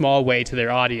in a small way to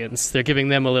their audience. They're giving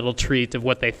them a little treat of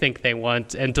what they think they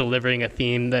want and delivering a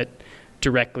theme that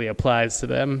directly applies to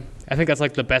them. I think that's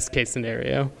like the best case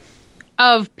scenario.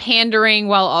 Of pandering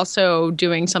while also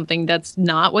doing something that's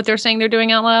not what they're saying they're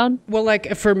doing out loud? Well,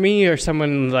 like for me or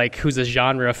someone like who's a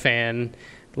genre fan,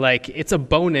 like it's a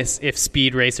bonus if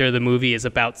Speed Racer the movie is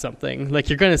about something. Like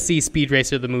you're going to see Speed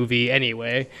Racer the movie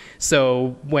anyway.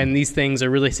 So when these things are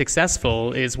really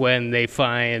successful is when they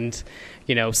find,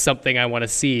 something I want to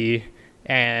see,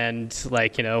 and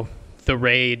like, The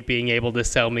Raid being able to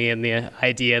sell me in the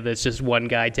idea that it's just one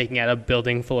guy taking out a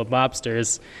building full of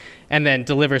mobsters and then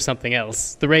deliver something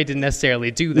else. The Raid didn't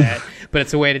necessarily do that, but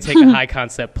it's a way to take a high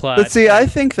concept plot. But see, I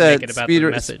think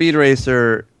that Speed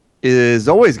Racer is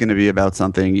always going to be about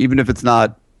something, even if it's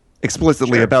not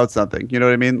explicitly about something. You know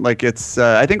what I mean? Like it's,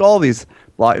 I think all these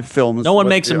films. No one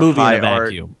makes a movie in a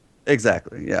vacuum.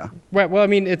 Exactly. Yeah. Right. Well, I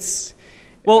mean,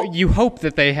 you hope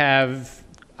that they have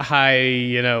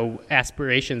high,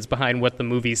 aspirations behind what the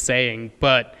movie's saying,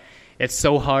 but it's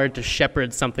so hard to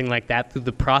shepherd something like that through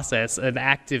the process. An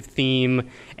active theme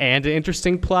and an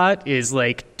interesting plot is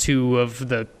like two of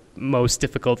the most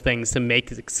difficult things to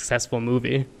make a successful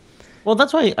movie. Well,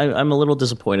 that's why I'm a little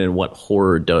disappointed in what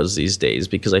horror does these days,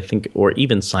 because I think, or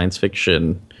even science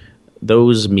fiction,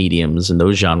 those mediums and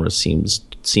those genres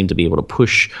seem to be able to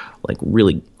push like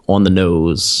really on the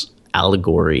nose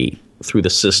allegory through the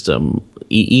system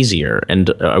easier.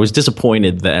 And I was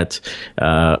disappointed that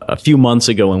a few months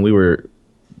ago when we were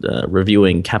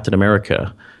reviewing Captain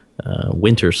America,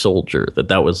 Winter Soldier,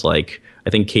 that was like, I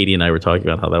think Katie and I were talking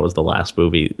about how that was the last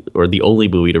movie or the only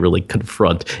movie to really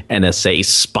confront NSA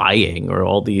spying or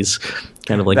all these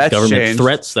kind of like That's government changed.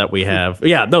 threats that we have.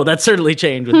 Yeah, no, that's certainly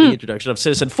changed with the introduction of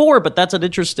Citizen 4, but that's an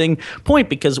interesting point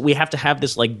because we have to have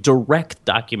this like direct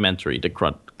documentary to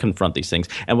confront these things.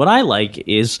 And what I like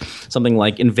is something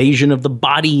like Invasion of the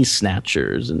Body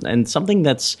Snatchers and something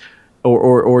that's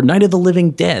or Night of the Living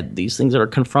Dead, these things that are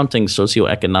confronting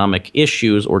socioeconomic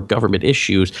issues or government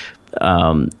issues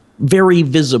very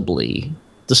visibly,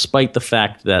 despite the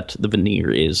fact that the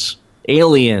veneer is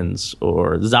aliens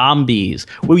or zombies.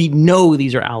 We know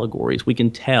these are allegories. We can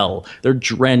tell they're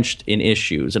drenched in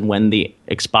issues. And when the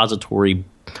expository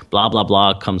blah, blah,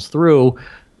 blah comes through,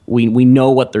 we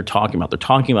know what they're talking about. They're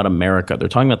talking about America. They're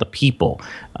talking about the people.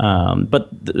 But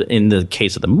in the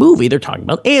case of the movie, they're talking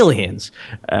about aliens.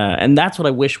 And that's what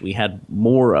I wish we had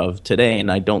more of today. And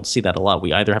I don't see that a lot.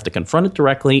 We either have to confront it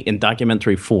directly in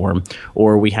documentary form,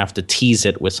 or we have to tease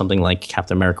it with something like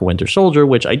Captain America Winter Soldier,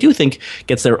 which I do think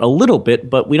gets there a little bit,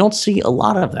 but we don't see a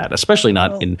lot of that, especially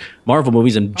not in Marvel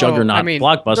movies and juggernaut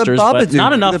blockbusters, but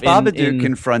not enough The Babadook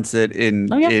confronts it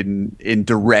in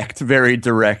direct, very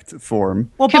direct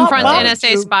form. Well, Confronts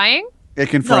NSA spying? It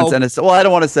confronts NSA. Well, I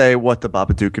don't want to say what the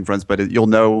Babadook confronts, but you'll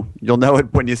know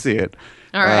it when you see it.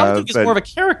 All right. I think it's more of a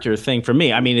character thing for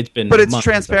me. I mean, it's months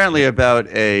transparently about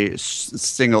a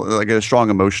single, like a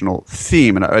strong emotional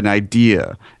theme and an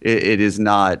idea. It is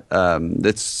not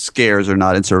that scares are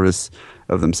not in service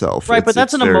of themselves. Right, but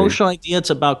that's an emotional idea.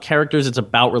 It's about characters. It's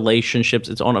about relationships.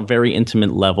 It's on a very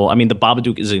intimate level. I mean, The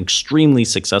Babadook is an extremely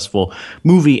successful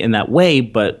movie in that way,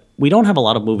 but we don't have a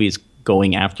lot of movies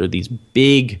going after these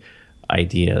big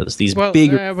ideas, these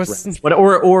big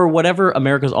or whatever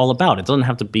America's all about. It doesn't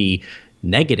have to be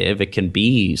negative. It can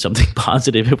be something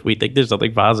positive if we think there's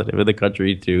something positive in the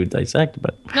country to dissect.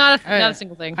 But not a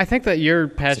single thing. I think that your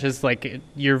patch is like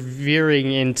you're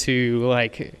veering into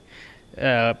like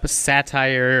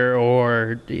satire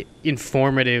or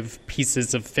informative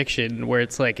pieces of fiction where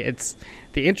it's like it's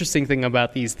the interesting thing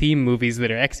about these theme movies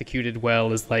that are executed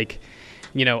well is like,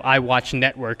 you know, I watch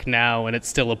Network now and it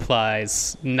still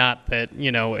applies. Not that,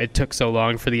 you know, it took so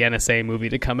long for the NSA movie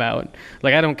to come out.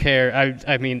 Like, I don't care.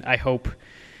 I mean, I hope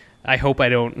I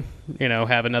don't, you know,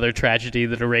 have another tragedy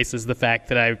that erases the fact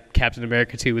that Captain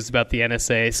America 2 was about the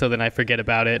NSA, so then I forget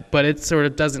about it. But it sort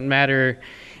of doesn't matter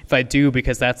if I do,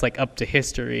 because that's like up to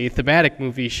history. Thematic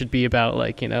movies should be about,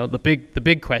 like, you know, the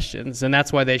big questions, and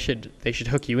that's why they should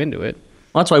hook you into it.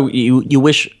 Well, that's why you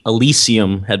wish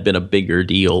Elysium had been a bigger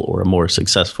deal or a more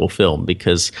successful film,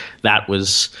 because that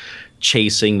was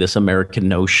chasing this American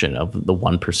notion of the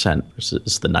 1%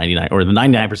 versus the 99, or the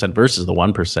 99% versus the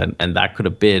 1%. And that could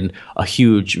have been a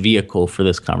huge vehicle for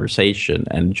this conversation,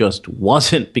 and just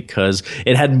wasn't, because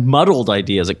it had muddled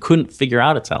ideas. It couldn't figure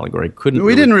out its allegory.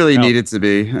 We didn't really need it to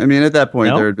be. I mean, at that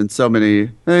point, there had been so many.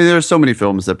 There are so many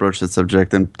films that broach that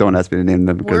subject, and don't ask me to name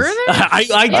them because were there?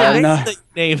 I don't know the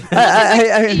name.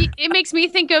 It makes me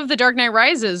think of The Dark Knight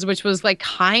Rises, which was like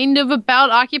kind of about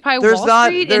Occupy Wall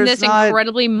Street in this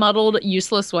incredibly muddled,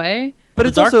 useless way. But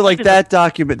it's also like that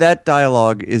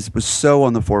dialogue was so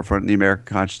on the forefront in the American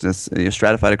consciousness,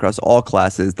 stratified across all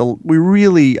classes. We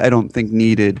really, I don't think,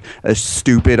 needed a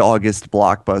stupid August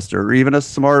blockbuster or even a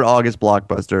smart August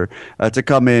blockbuster to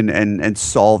come in and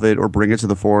solve it or bring it to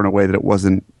the fore in a way that it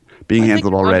wasn't being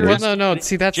handled already. No.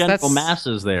 See, that's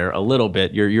masses there a little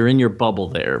bit. You're in your bubble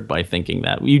there by thinking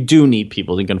that you do need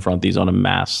people to confront these on a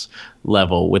mass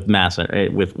level with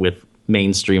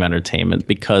mainstream entertainment,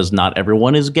 because not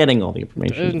everyone is getting all the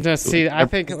information. See, I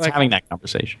think like having that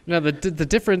conversation. No, the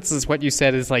difference is what you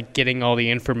said is like getting all the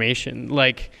information.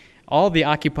 Like, all the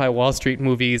Occupy Wall Street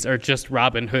movies are just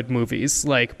Robin Hood movies,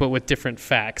 like, but with different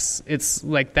facts. It's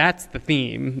like that's the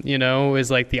theme, you know, is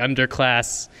like the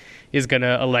underclass is going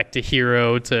to elect a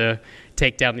hero to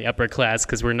take down the upper class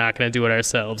because we're not going to do it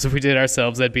ourselves. If we did it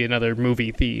ourselves, that'd be another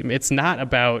movie theme. It's not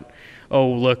about, oh,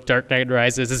 look, Dark Knight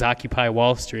Rises is Occupy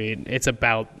Wall Street. It's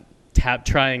about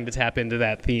trying to tap into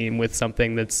that theme with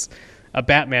something that's a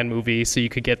Batman movie, so you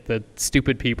could get the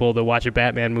stupid people to watch a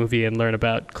Batman movie and learn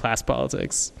about class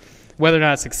politics. Whether or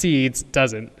not it succeeds,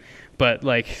 doesn't. But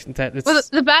like that, well,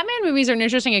 the Batman movies are an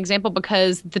interesting example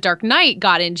because The Dark Knight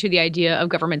got into the idea of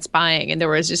government spying, and there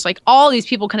was just like all these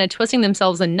people kind of twisting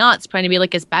themselves in knots, trying to be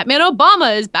like, is Batman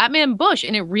Obama? Is Batman Bush?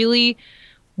 And it really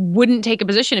wouldn't take a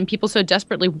position, and people so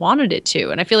desperately wanted it to.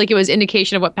 And I feel like it was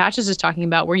indication of what Patches is talking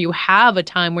about, where you have a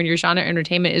time when your genre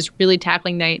entertainment is really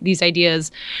tackling these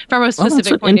ideas from a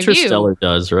specific point of view. Interstellar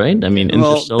does, right? I mean,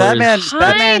 Interstellar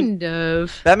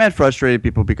Batman frustrated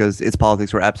people because its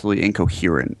politics were absolutely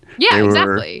incoherent. Yeah,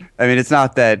 exactly. I mean, it's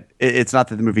not that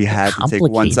the movie had to take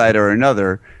one side or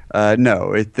another.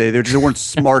 No, they just weren't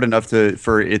smart enough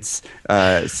for its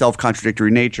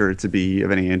self-contradictory nature to be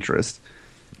of any interest.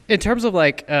 In terms of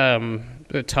like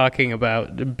talking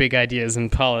about big ideas in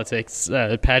politics,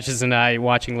 Patches and I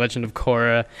watching Legend of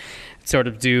Korra sort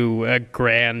of do a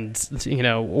grand,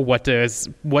 what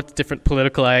different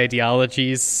political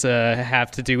ideologies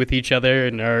have to do with each other,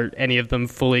 and are any of them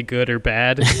fully good or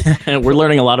bad? We're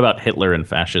learning a lot about Hitler and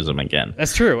fascism again.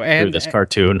 That's true. And through this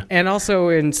cartoon. And also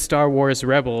in Star Wars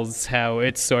Rebels, how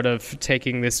it's sort of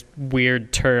taking this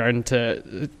weird turn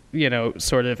to,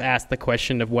 sort of ask the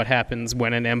question of what happens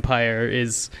when an empire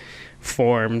is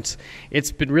formed.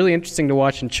 It's been really interesting to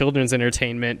watch in children's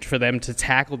entertainment for them to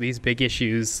tackle these big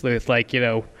issues with, like,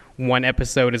 one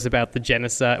episode is about the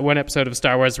genocide. One episode of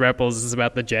Star Wars Rebels is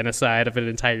about the genocide of an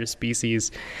entire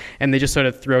species, and they just sort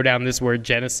of throw down this word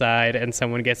genocide, and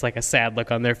someone gets like a sad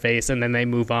look on their face, and then they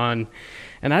move on.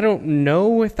 And I don't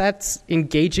know if that's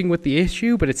engaging with the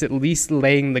issue, but it's at least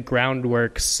laying the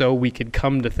groundwork so we could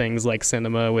come to things like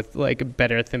cinema with like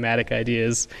better thematic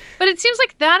ideas. But it seems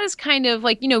like that is kind of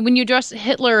like, when you address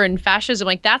Hitler and fascism,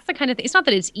 like that's the kind of thing. It's not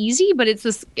that it's easy, but it's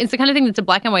the kind of thing that's a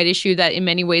black and white issue that in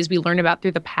many ways we learn about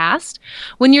through the past.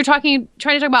 When you're trying to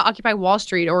talk about Occupy Wall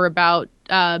Street or about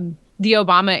the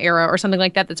Obama era or something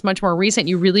like that that's much more recent,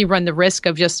 you really run the risk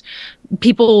of just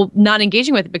people not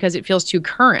engaging with it because it feels too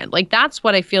current. Like that's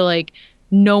what I feel like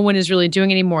no one is really doing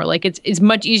anymore. Like it's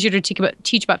much easier to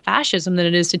teach about fascism than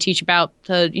it is to teach about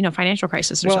the financial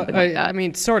crisis or something like that. I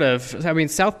mean, sort of. I mean,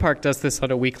 South Park does this on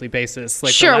a weekly basis.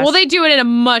 Like sure, they do it in a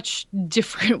much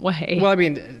different way. Well, I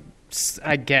mean,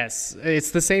 I guess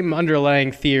it's the same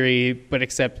underlying theory, but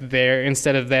except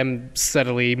instead of them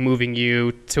subtly moving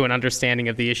you to an understanding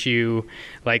of the issue,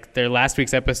 like their last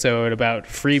week's episode about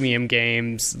freemium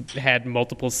games had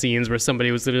multiple scenes where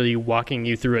somebody was literally walking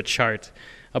you through a chart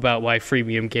about why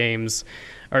freemium games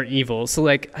are evil. So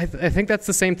like I think that's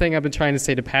the same thing I've been trying to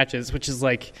say to Patches, which is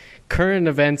like current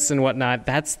events and whatnot.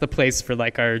 That's the place for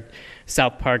like our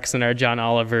South Parks and our John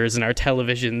Olivers and our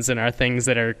televisions and our things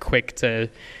that are quick to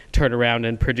turn around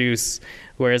and produce.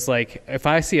 Whereas like if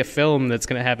I see a film that's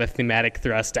going to have a thematic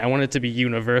thrust, I want it to be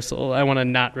universal. I want to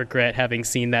not regret having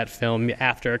seen that film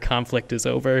after a conflict is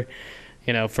over,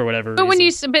 for whatever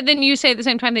reason. But then you say at the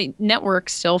same time that network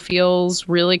still feels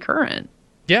really current.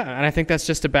 Yeah, and I think that's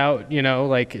just about,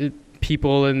 like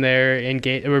people in their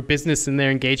or business in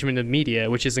their engagement of media,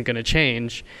 which isn't going to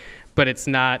change. But it's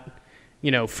not,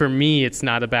 for me, it's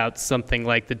not about something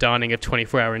like the dawning of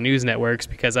 24-hour news networks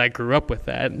because I grew up with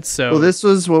that. So, well, this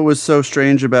was what was so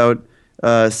strange about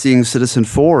seeing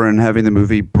Citizen4 and having the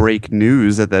movie break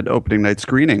news at that opening night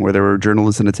screening where there were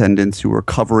journalists in attendance who were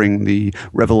covering the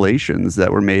revelations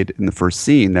that were made in the first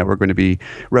scene that were going to be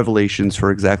revelations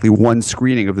for exactly one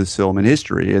screening of this film in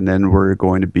history, and then were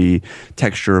going to be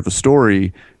texture of a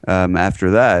story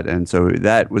after that. And so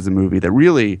that was a movie that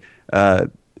really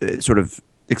sort of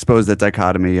exposed that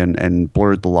dichotomy and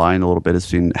blurred the line a little bit as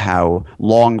seen how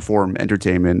long form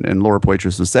entertainment, and Laura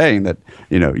Poitras was saying that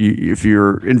if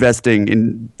you're investing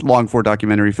in long form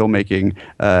documentary filmmaking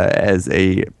as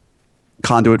a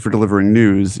conduit for delivering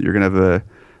news, you're going to have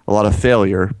a lot of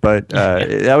failure. But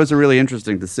that was really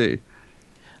interesting to see.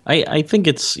 I think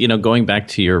it's, going back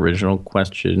to your original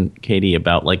question, Katie,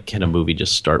 about like, can a movie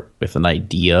just start with an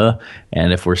idea?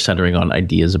 And if we're centering on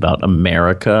ideas about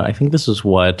America, I think this is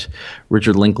what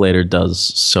Richard Linklater does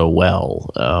so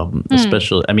well.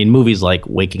 Especially, I mean, movies like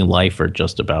Waking Life are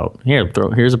just about,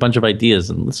 here's a bunch of ideas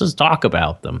and let's just talk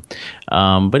about them.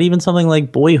 But even something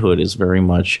like Boyhood is very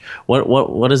much,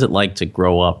 what is it like to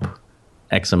grow up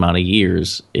X amount of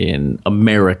years in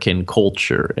American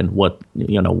culture, and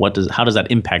how does that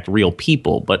impact real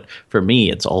people? But for me,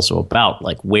 it's also about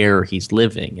like where he's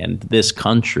living and this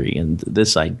country and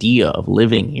this idea of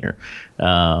living here.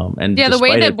 And the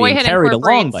way that Boyhood carried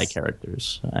along by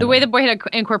characters. The way that Boyhood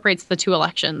incorporates the two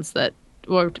elections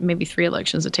or maybe three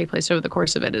elections that take place over the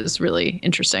course of it is really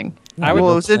interesting.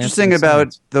 What's interesting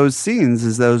about those scenes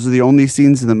is those are the only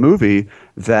scenes in the movie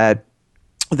that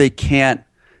they can't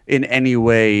in any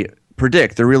way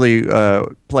predict. They're really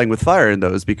playing with fire in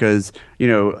those because,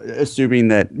 assuming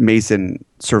that Mason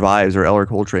survives or Eller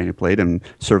Coltrane, who played him,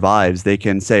 survives, they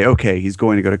can say, okay, he's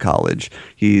going to go to college.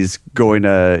 He's going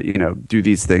to, do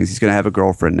these things. He's going to have a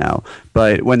girlfriend now.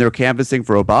 But when they're canvassing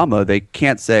for Obama, they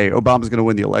can't say Obama's going to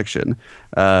win the election.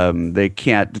 They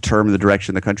can't determine the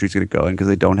direction the country's going to go in because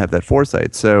they don't have that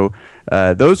foresight. So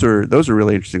those are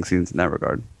really interesting scenes in that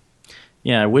regard.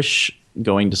 Yeah, I wish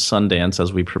going to Sundance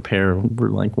as we prepare.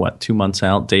 We're 2 months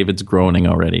out. David's groaning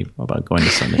already about going to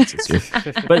Sundance this year.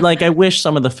 But I wish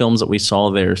some of the films that we saw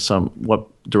there, what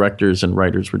directors and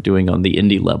writers were doing on the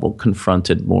indie level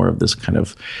confronted more of this kind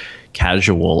of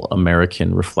casual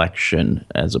American reflection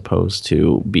as opposed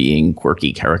to being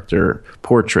quirky character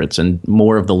portraits and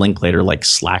more of the Linklater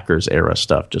Slackers era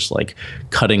stuff, just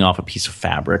cutting off a piece of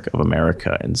fabric of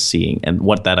America and seeing and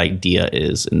what that idea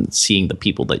is and seeing the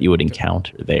people that you would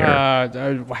encounter there.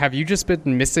 Have you just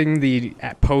been missing the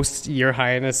post Your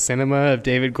Highness cinema of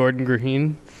David Gordon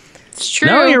Green? It's true.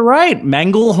 No, you're right.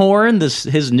 Manglehorn,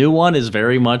 his new one is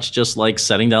very much just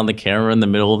setting down the camera in the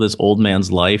middle of this old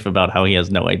man's life about how he has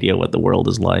no idea what the world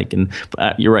is like. And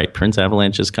you're right. Prince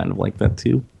Avalanche is kind of like that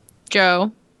too.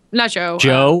 Joe. Not Joe.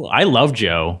 Joe. I love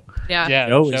Joe. Yeah.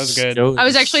 Joe's good. I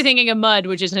was actually thinking of Mud,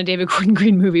 which isn't a David Gordon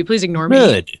Green movie. Please ignore me.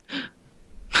 Good.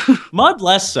 Mud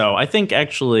less so. I think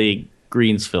actually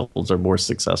Green's films are more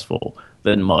successful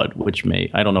than Mud, which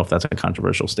I don't know if that's a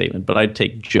controversial statement, but I'd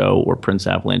take Joe or Prince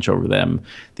Avalanche over them.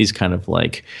 These kind of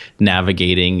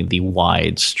navigating the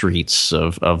wide streets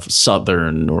of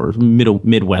southern or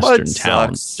Midwestern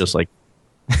towns. Just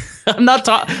I'm not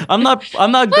going Let's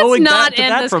not back to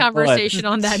end that this for conversation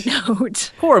Mud. on that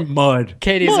note. Poor Mud.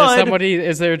 Katie,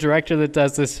 is there a director that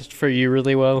does this for you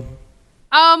really well?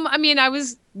 I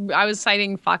was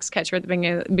citing Foxcatcher at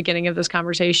the beginning of this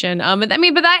conversation.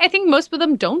 I think most of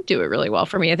them don't do it really well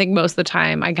for me. I think most of the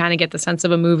time I kind of get the sense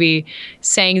of a movie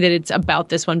saying that it's about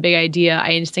this one big idea. I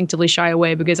instinctively shy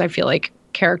away because I feel like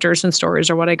characters and stories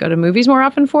are what I go to movies more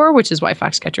often for, which is why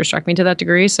Foxcatcher struck me to that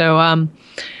degree. So,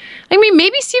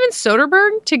 maybe Steven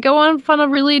Soderbergh, to go on a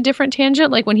really different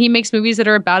tangent. When he makes movies that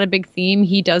are about a big theme,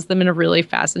 he does them in a really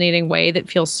fascinating way that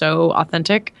feels so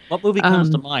authentic. What movie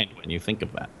comes to mind when you think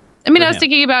of that? I was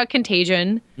thinking about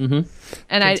Contagion. Mm-hmm.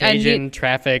 And Contagion,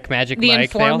 Traffic, Magic the Mike,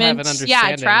 Informant, they all have an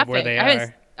understanding Traffic. of where they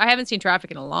are. I haven't seen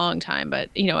Traffic in a long time, but,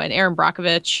 and Aaron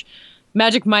Brockovich.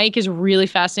 Magic Mike is really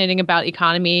fascinating about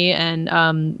economy and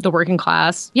the working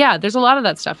class. Yeah, there's a lot of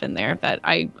that stuff in there that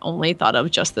I only thought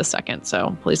of just this second,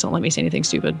 so please don't let me say anything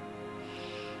stupid.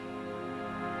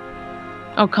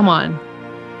 Oh, come on.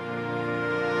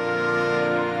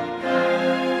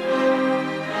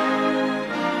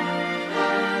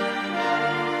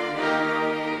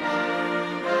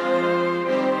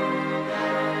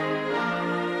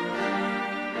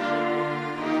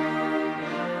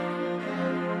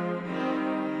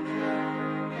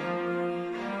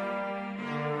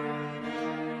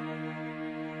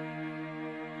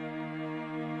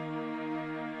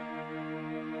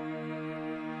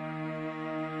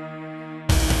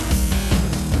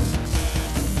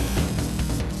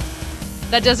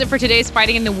 That does it for today's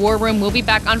Fighting in the War Room. We'll be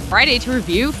back on Friday to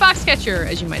review Foxcatcher,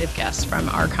 as you might have guessed from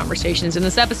our conversations in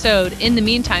this episode. In the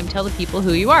meantime, tell the people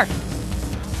who you are.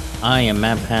 I am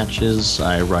Matt Patches.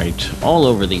 I write all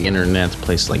over the internet,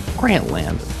 places like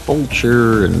Grantland,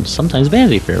 Vulture, and sometimes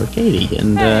Vanity Fair with Katie.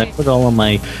 And I put it all on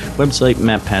my website,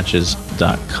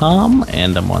 mattpatches.com,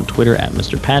 and I'm on Twitter at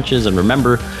Mr. Patches. And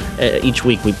remember, each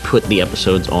week we put the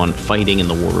episodes on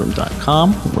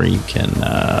fightinginthewarroom.com, where you can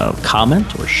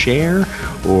comment or share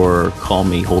or call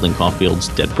me Holden Caulfield's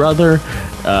dead brother,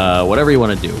 whatever you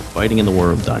want to do,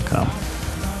 fightinginthewarroom.com.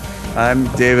 I'm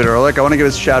David Ehrlich. I want to give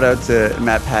a shout out to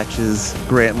Matt Patch's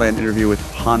Grantland interview with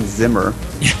Hans Zimmer,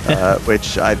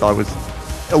 which I thought was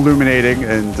illuminating,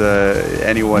 and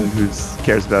anyone who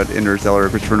cares about Interstellar or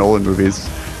Christopher Nolan movies,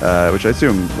 which I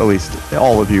assume at least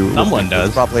all of you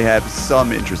does probably have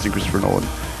some interest in Christopher Nolan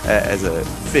as a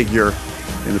figure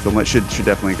in the film. That should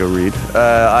definitely go read.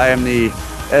 I am the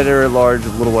editor-at-large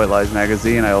of Little White Lies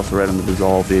magazine. I also write on the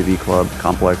Dissolve, the AV Club,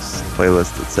 Complex,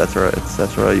 Playlist, etc.,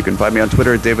 etc. You can find me on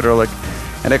Twitter at David Ehrlich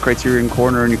and at Criterion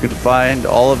Corner, and you can find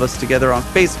all of us together on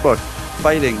Facebook,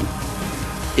 Fighting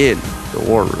in the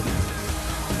War Room.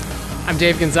 I'm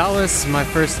Dave Gonzalez. My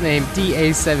first name,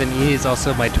 DA7E, is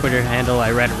also my Twitter handle.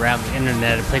 I write around the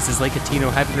internet at places like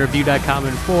Latino-review.com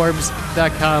and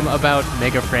Forbes.com about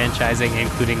mega franchising,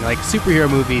 including superhero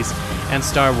movies and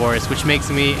Star Wars, which makes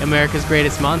me America's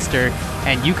Greatest Monster,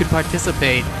 and you could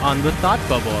participate on The Thought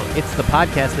Bubble. It's the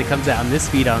podcast that comes out on this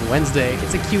feed on Wednesday.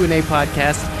 It's a Q&A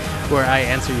podcast where I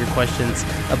answer your questions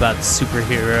about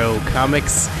superhero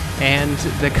comics and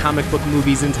the comic book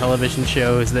movies and television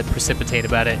shows that precipitate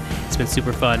about it. It's been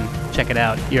super fun. Check it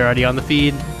out. You're already on the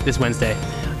feed this Wednesday.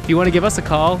 If you want to give us a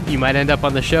call, you might end up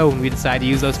on the show when we decide to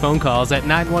use those phone calls at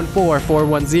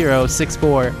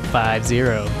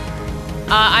 914-410-6450.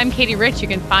 I'm Katie Rich. You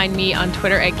can find me on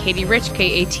Twitter at Katie Rich,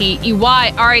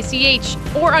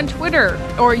 KateyRich, or on Twitter,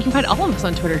 or you can find all of us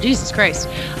on Twitter, Jesus Christ,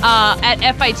 at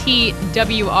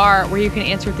FITWR, where you can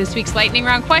answer this week's lightning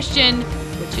round question,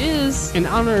 which is... In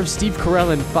honor of Steve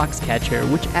Carell and Foxcatcher,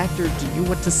 which actor do you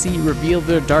want to see reveal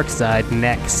their dark side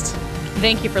next?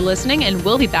 Thank you for listening, and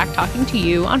we'll be back talking to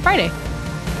you on Friday.